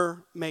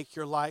never make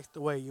your life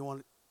the way you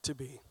want it to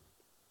be.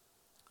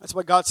 That's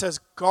why God says,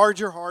 guard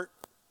your heart,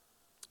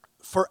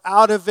 for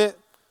out of it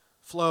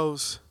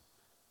flows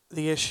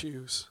the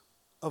issues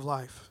of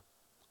life.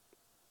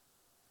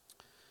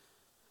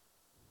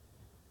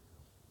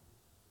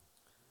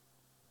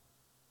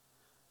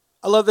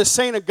 I love this.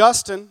 St.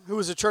 Augustine, who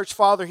was a church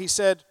father, he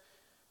said,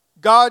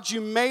 God,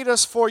 you made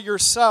us for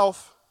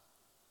yourself,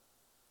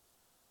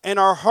 and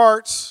our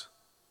hearts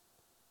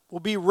will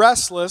be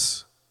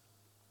restless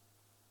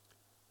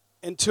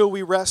until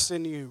we rest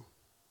in you.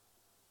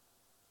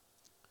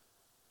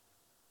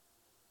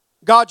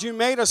 God, you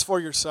made us for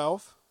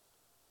yourself,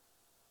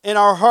 and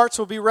our hearts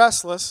will be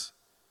restless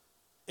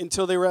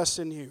until they rest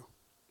in you.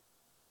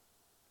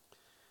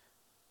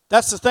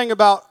 That's the thing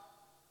about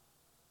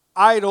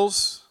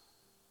idols.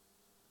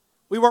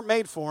 We weren't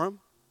made for them,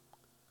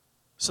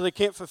 so they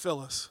can't fulfill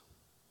us.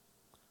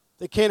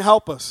 They can't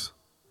help us.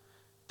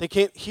 They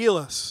can't heal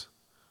us.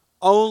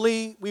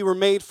 Only we were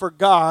made for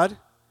God,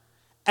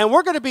 and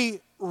we're going to be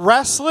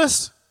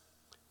restless,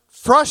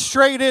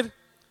 frustrated,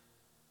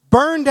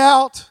 burned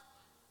out,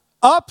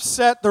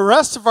 upset the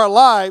rest of our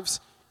lives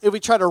if we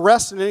try to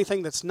rest in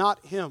anything that's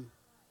not Him.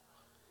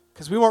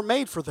 Because we weren't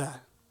made for that.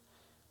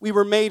 We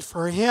were made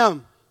for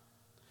Him,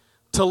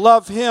 to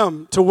love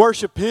Him, to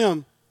worship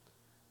Him,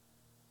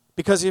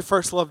 because He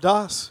first loved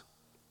us.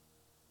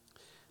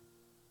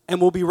 And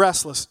we'll be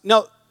restless.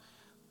 Now,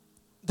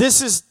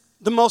 this is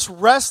the most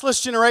restless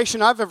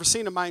generation I've ever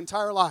seen in my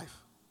entire life.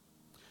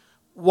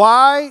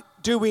 Why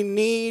do we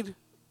need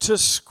to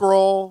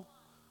scroll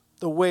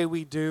the way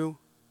we do?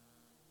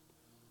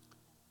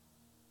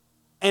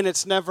 And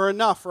it's never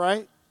enough,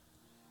 right?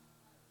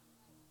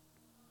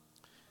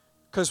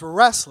 Because we're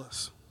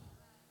restless.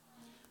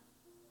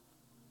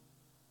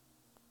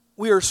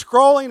 We are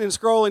scrolling and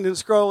scrolling and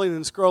scrolling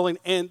and scrolling.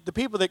 And the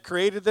people that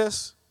created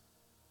this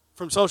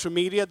from social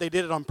media, they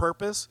did it on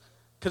purpose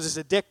because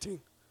it's addicting.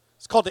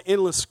 It's called the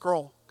endless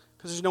scroll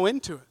because there's no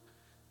end to it.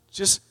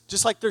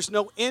 Just like there's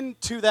no end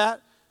to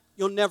that,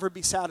 you'll never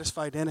be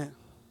satisfied in it.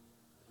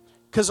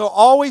 Because there'll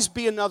always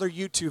be another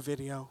YouTube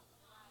video.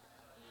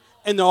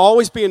 And there'll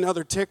always be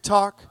another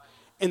TikTok.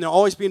 And there'll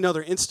always be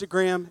another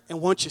Instagram.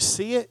 And once you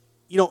see it,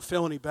 you don't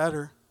feel any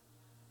better.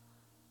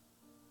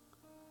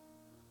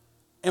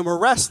 And we're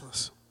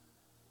restless.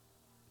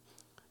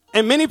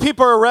 And many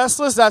people are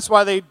restless. That's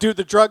why they do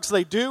the drugs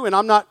they do. And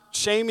I'm not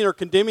shaming or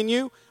condemning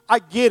you. I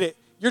get it.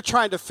 You're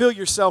trying to fill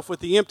yourself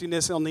with the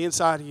emptiness on the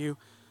inside of you.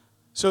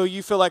 So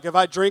you feel like if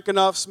I drink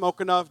enough,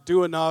 smoke enough,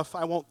 do enough,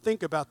 I won't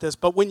think about this.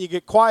 But when you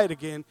get quiet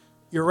again,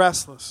 you're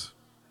restless.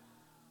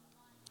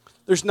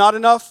 There's not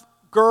enough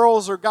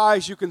girls or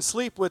guys you can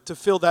sleep with to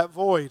fill that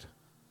void.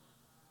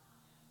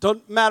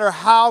 Don't matter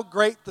how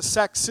great the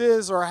sex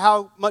is or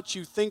how much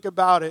you think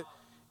about it,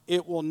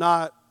 it will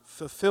not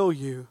fulfill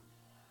you.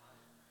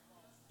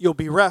 You'll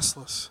be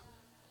restless.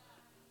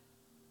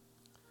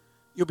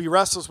 You'll be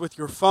restless with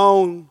your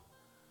phone.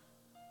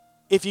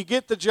 If you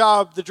get the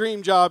job, the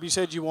dream job you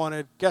said you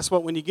wanted, guess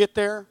what? When you get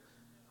there,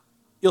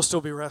 you'll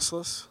still be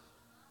restless.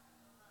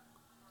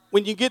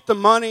 When you get the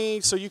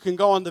money so you can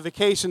go on the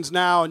vacations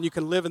now and you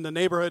can live in the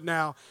neighborhood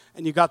now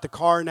and you got the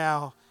car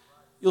now,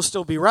 you'll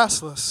still be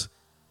restless.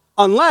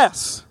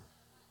 Unless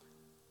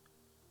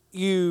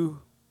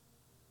you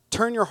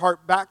turn your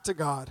heart back to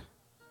God.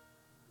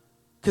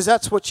 Because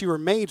that's what you were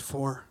made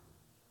for.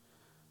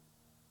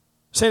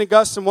 St.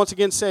 Augustine once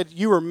again said,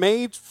 you were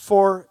made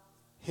for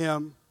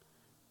Him,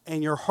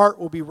 and your heart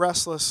will be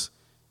restless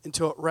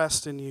until it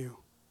rests in you.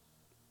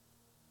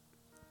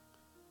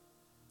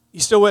 You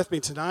still with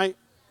me tonight?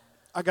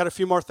 I got a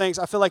few more things.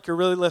 I feel like you're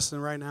really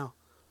listening right now.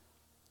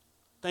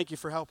 Thank you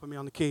for helping me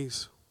on the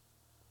keys.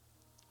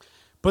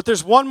 But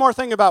there's one more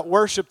thing about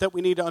worship that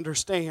we need to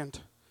understand.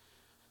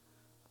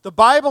 The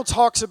Bible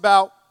talks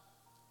about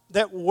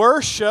that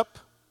worship,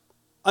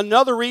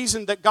 another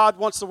reason that God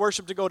wants the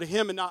worship to go to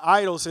Him and not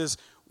idols is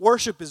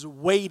worship is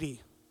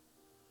weighty.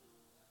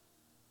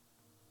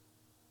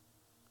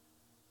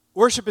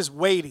 Worship is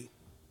weighty.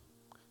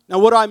 Now,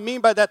 what do I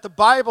mean by that? The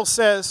Bible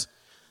says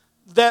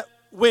that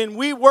when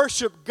we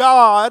worship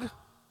God,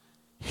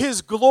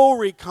 His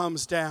glory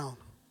comes down.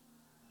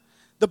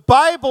 The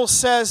Bible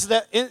says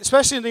that,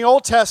 especially in the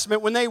Old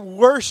Testament, when they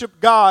worshiped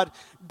God,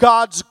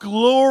 God's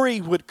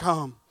glory would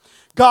come.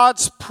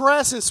 God's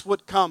presence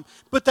would come.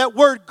 But that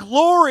word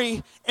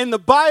glory in the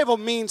Bible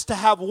means to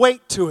have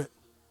weight to it.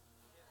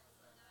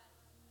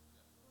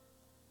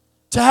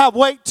 to have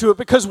weight to it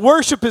because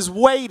worship is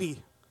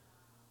weighty.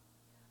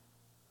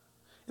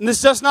 And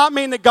this does not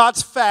mean that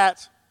God's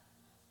fat.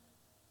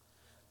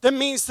 That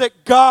means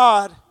that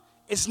God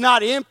is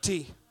not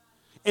empty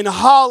and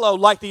hollow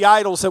like the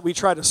idols that we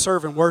try to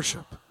serve and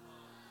worship.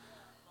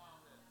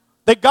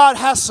 That God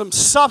has some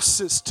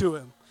substance to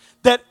him.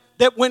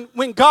 That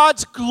when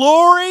God's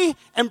glory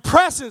and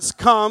presence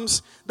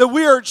comes, that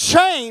we are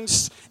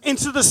changed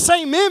into the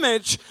same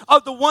image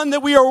of the one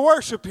that we are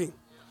worshiping.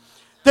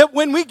 That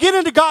when we get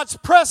into God's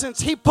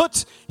presence, he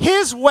puts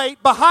his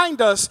weight behind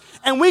us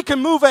and we can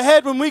move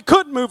ahead when we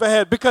couldn't move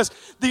ahead because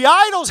the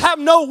idols have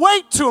no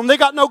weight to them. They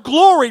got no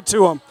glory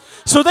to them.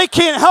 So they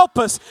can't help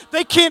us.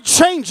 They can't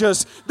change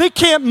us. They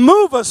can't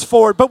move us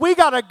forward. But we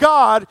got a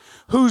God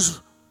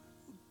who's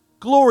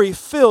glory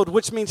filled,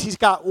 which means he's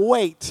got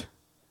weight.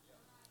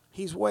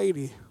 He's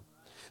weighty.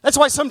 That's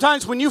why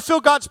sometimes when you feel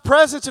God's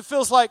presence, it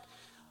feels like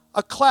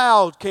a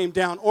cloud came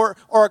down or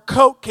a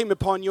coat came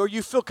upon you or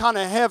you feel kind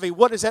of heavy.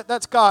 What is that?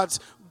 That's God's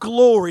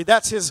glory.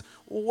 That's his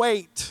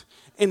weight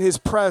in his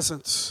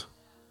presence.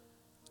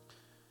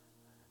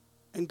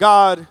 And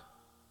God,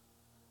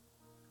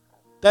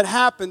 that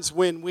happens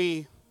when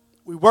we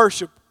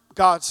worship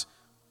God's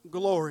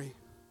glory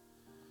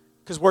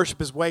because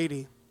worship is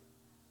weighty.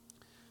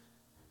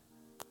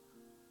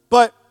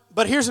 But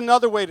here's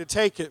another way to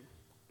take it.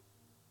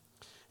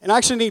 And I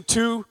actually need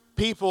two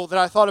people that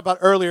I thought about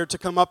earlier to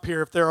come up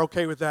here if they're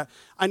okay with that.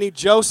 I need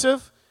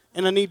Joseph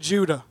and I need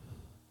Judah.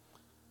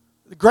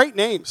 Great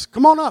names.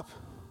 Come on up.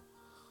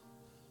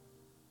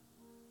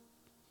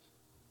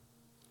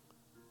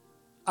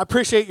 I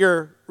appreciate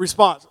your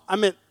response. I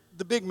meant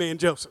the big man,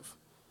 Joseph.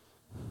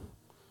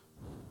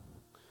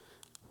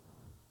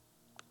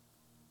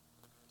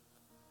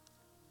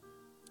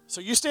 So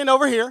you stand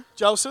over here,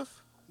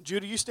 Joseph.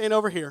 Judah, you stand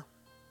over here.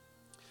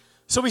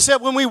 So we said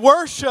when we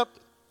worship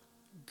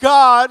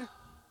God,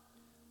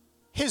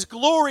 his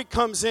glory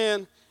comes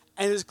in,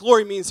 and his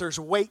glory means there's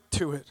weight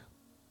to it.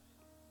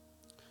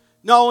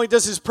 Not only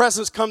does his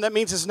presence come, that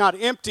means it's not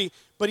empty,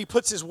 but he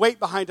puts his weight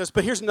behind us.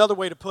 But here's another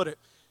way to put it.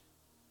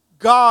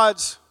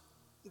 God's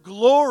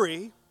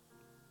glory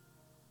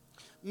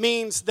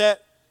means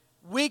that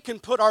we can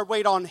put our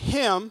weight on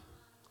him,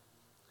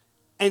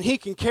 and he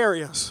can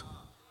carry us.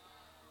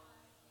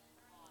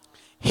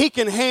 He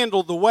can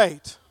handle the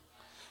weight.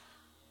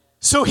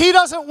 So he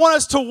doesn't want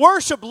us to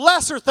worship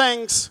lesser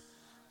things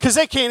because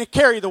they can't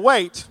carry the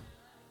weight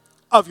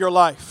of your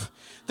life.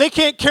 They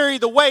can't carry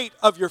the weight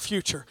of your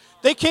future.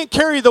 They can't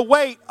carry the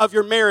weight of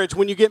your marriage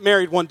when you get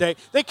married one day.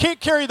 They can't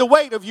carry the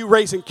weight of you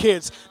raising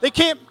kids. They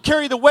can't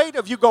carry the weight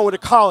of you going to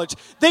college.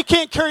 They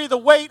can't carry the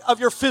weight of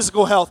your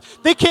physical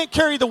health. They can't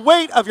carry the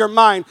weight of your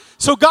mind.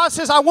 So God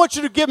says, I want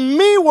you to give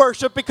me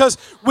worship because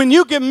when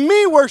you give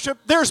me worship,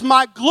 there's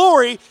my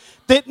glory.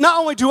 That not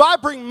only do I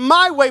bring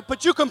my weight,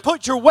 but you can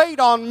put your weight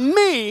on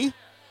me,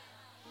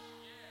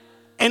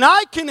 and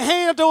I can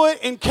handle it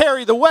and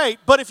carry the weight.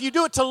 But if you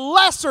do it to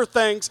lesser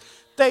things,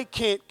 they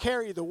can't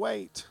carry the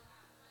weight.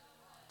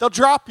 They'll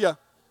drop you.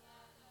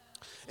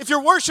 If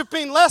you're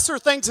worshiping lesser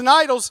things and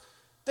idols,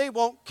 they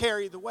won't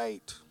carry the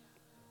weight.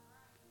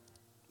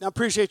 Now, I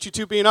appreciate you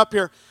two being up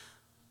here,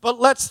 but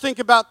let's think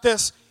about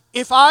this.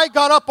 If I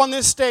got up on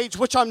this stage,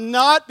 which I'm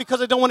not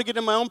because I don't want to get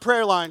in my own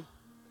prayer line,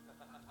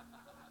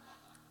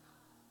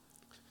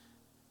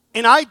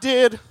 and I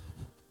did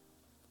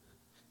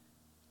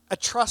a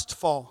trust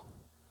fall.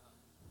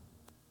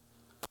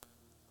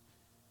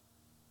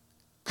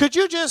 Could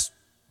you just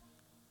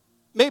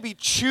maybe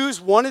choose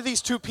one of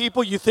these two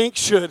people you think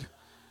should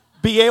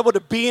be able to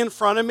be in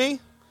front of me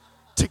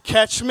to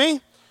catch me?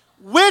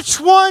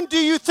 Which one do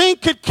you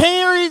think could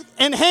carry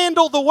and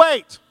handle the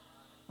weight?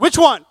 Which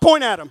one?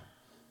 Point at him.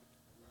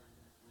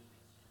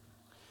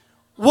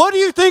 What do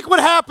you think would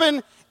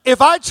happen if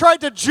I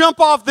tried to jump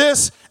off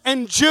this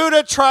and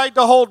Judah tried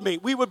to hold me?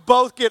 We would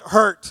both get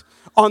hurt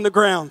on the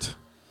ground.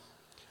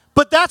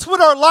 But that's what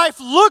our life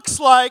looks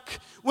like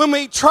when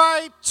we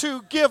try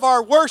to give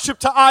our worship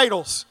to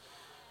idols.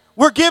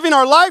 We're giving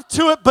our life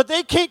to it, but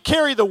they can't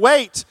carry the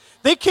weight.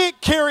 They can't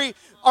carry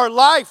our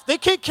life. They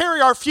can't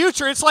carry our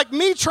future. It's like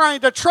me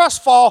trying to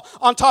trust fall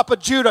on top of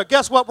Judah.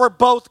 Guess what? We're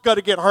both going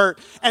to get hurt.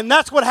 And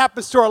that's what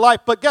happens to our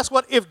life. But guess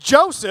what? If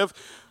Joseph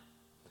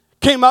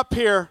came up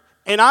here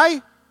and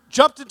I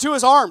jumped into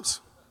his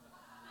arms,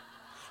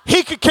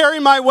 he could carry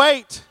my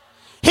weight.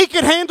 He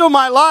could handle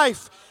my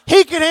life.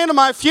 He could handle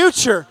my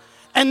future.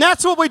 And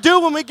that's what we do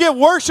when we give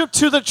worship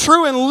to the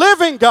true and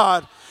living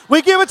God.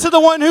 We give it to the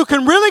one who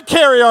can really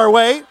carry our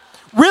weight,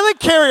 really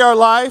carry our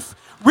life,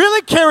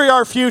 really carry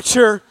our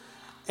future.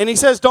 And he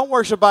says, don't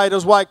worship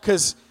idols. Why?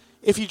 Because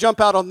if you jump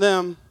out on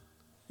them,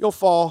 you'll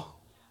fall.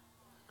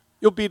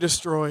 You'll be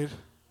destroyed.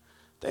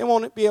 They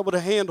won't be able to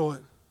handle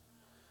it.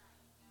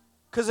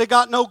 Because they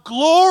got no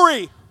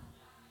glory.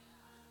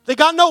 They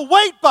got no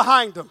weight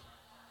behind them.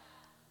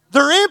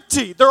 They're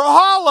empty. They're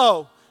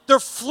hollow. They're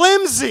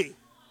flimsy.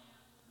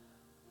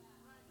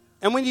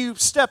 And when you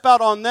step out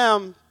on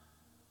them,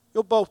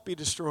 you'll both be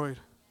destroyed.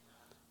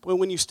 But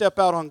when you step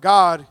out on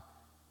God,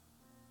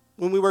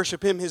 when we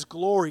worship him, his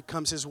glory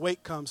comes, his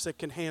weight comes that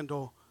can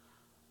handle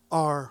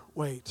our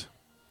weight.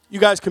 You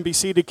guys can be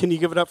seated. Can you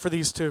give it up for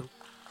these two?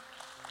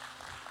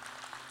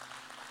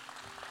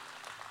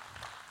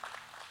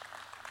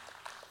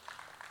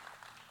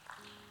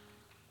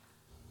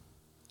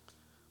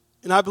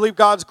 And I believe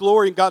God's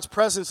glory and God's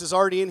presence is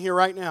already in here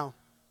right now.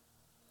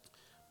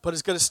 But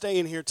it's going to stay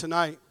in here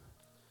tonight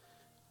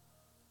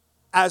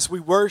as we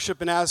worship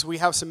and as we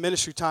have some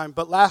ministry time.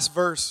 But last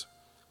verse,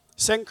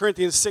 2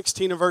 Corinthians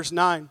 16 and verse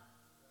 9.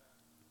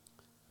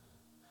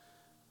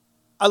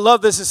 I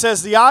love this. It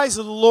says, the eyes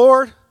of the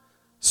Lord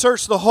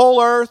search the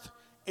whole earth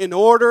in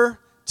order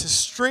to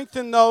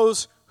strengthen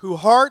those whose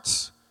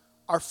hearts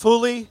are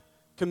fully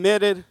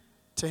committed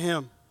to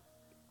him.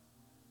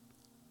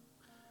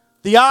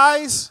 The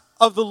eyes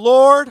of the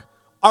Lord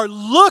are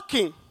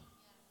looking,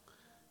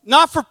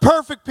 not for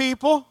perfect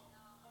people,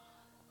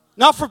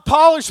 not for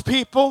polished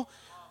people,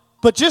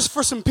 but just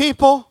for some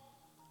people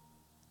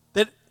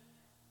that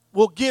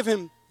will give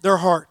him their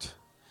heart,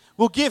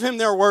 will give him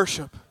their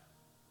worship.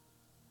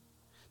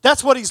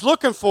 That's what he's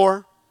looking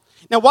for.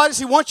 Now, why does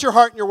he want your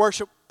heart and your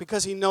worship?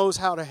 Because he knows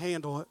how to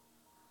handle it.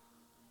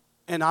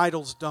 And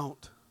idols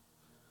don't.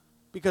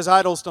 Because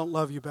idols don't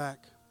love you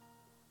back.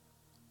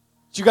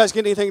 Did you guys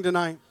get anything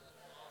tonight?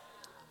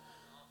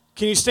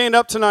 Can you stand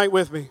up tonight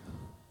with me?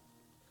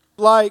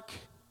 Like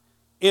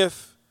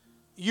if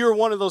you're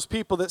one of those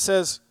people that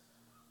says,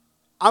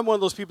 I'm one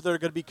of those people that are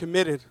going to be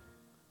committed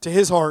to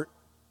his heart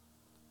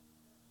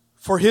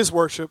for his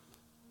worship.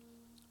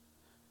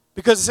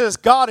 Because it says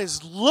God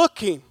is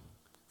looking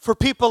for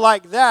people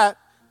like that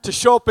to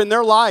show up in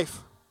their life.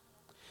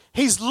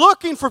 He's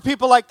looking for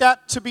people like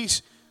that to be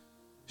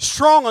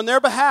strong on their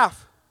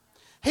behalf.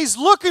 He's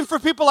looking for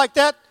people like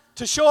that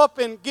to show up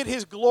and get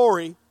his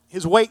glory,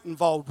 his weight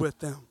involved with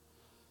them.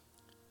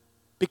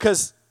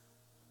 Because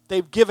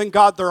they've given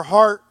God their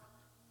heart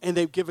and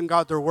they've given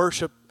God their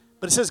worship.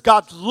 But it says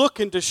God's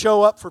looking to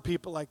show up for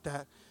people like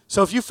that.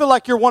 So if you feel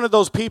like you're one of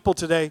those people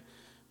today,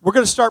 we're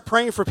going to start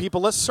praying for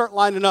people. Let's start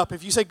lining up.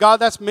 If you say, God,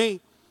 that's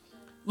me.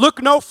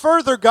 Look no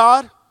further,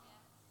 God.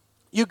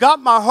 You got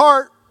my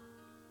heart.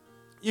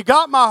 You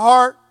got my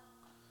heart.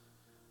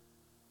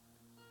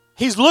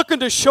 He's looking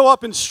to show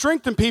up and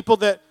strengthen people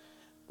that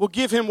will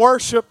give him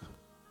worship,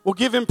 will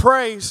give him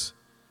praise,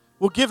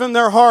 will give him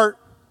their heart.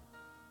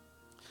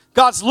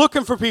 God's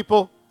looking for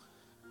people,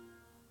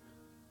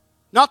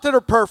 not that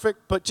are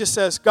perfect, but just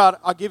says, God,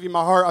 I'll give you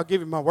my heart, I'll give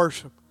you my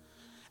worship.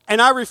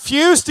 And I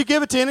refuse to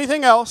give it to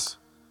anything else.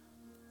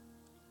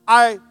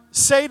 I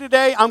say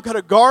today, I'm going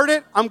to guard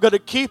it, I'm going to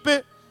keep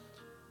it,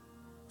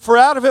 for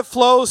out of it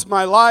flows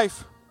my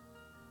life.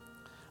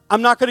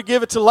 I'm not going to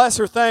give it to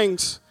lesser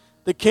things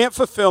that can't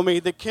fulfill me,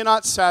 that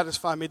cannot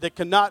satisfy me, that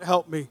cannot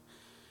help me.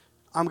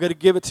 I'm going to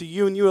give it to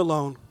you and you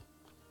alone.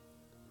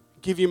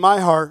 Give you my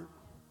heart,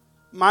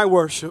 my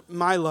worship,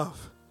 my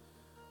love.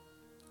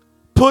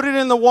 Put it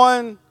in the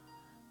one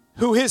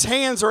who his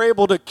hands are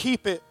able to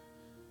keep it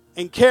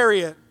and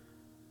carry it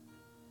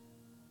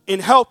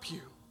and help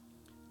you.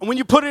 And when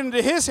you put it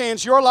into his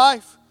hands, your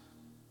life,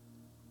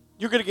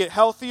 you're going to get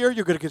healthier,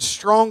 you're going to get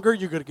stronger,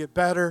 you're going to get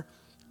better,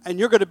 and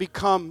you're going to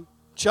become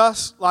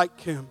just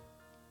like him.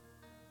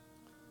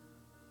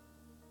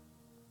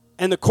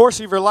 And the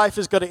course of your life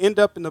is going to end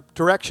up in the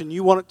direction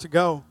you want it to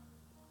go.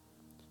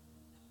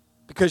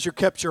 Because you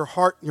kept your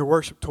heart and your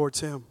worship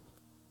towards him.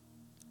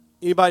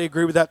 Anybody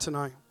agree with that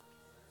tonight?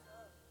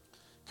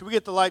 Can we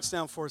get the lights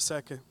down for a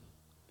second?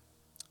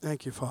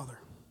 Thank you, Father.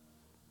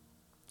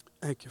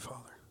 Thank you,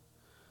 Father.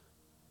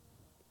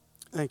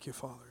 Thank you,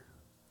 Father.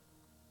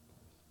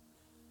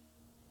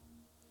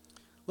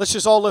 Let's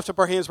just all lift up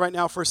our hands right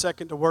now for a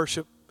second to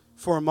worship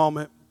for a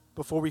moment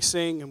before we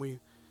sing and we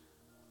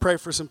pray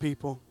for some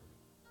people.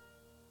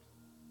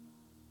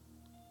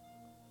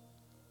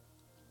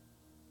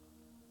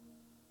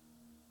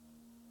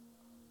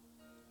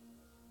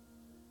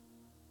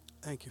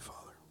 Thank you,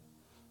 Father.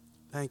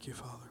 Thank you,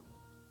 Father.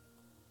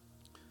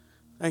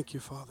 Thank you,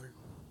 Father.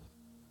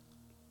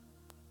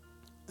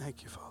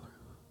 Thank you, Father.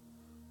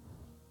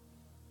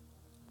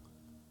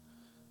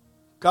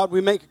 God,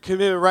 we make a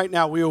commitment right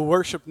now. We will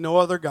worship no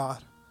other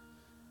God.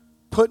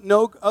 Put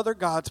no other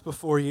gods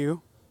before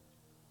you.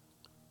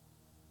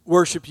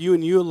 Worship you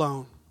and you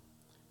alone.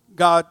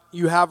 God,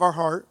 you have our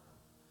heart.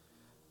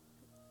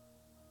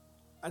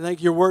 I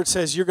think your word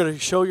says you're going to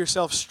show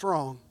yourself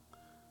strong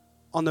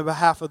on the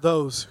behalf of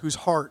those whose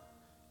heart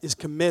is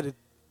committed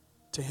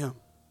to him.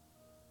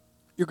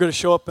 You're going to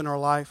show up in our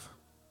life.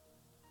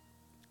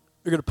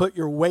 You're going to put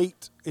your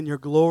weight and your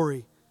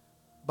glory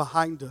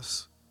behind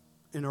us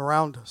and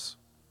around us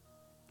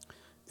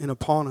and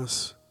upon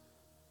us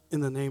in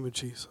the name of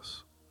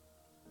Jesus.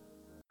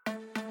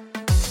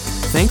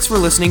 Thanks for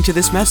listening to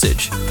this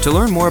message. To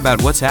learn more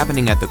about what's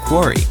happening at The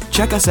Quarry,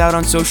 check us out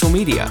on social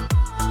media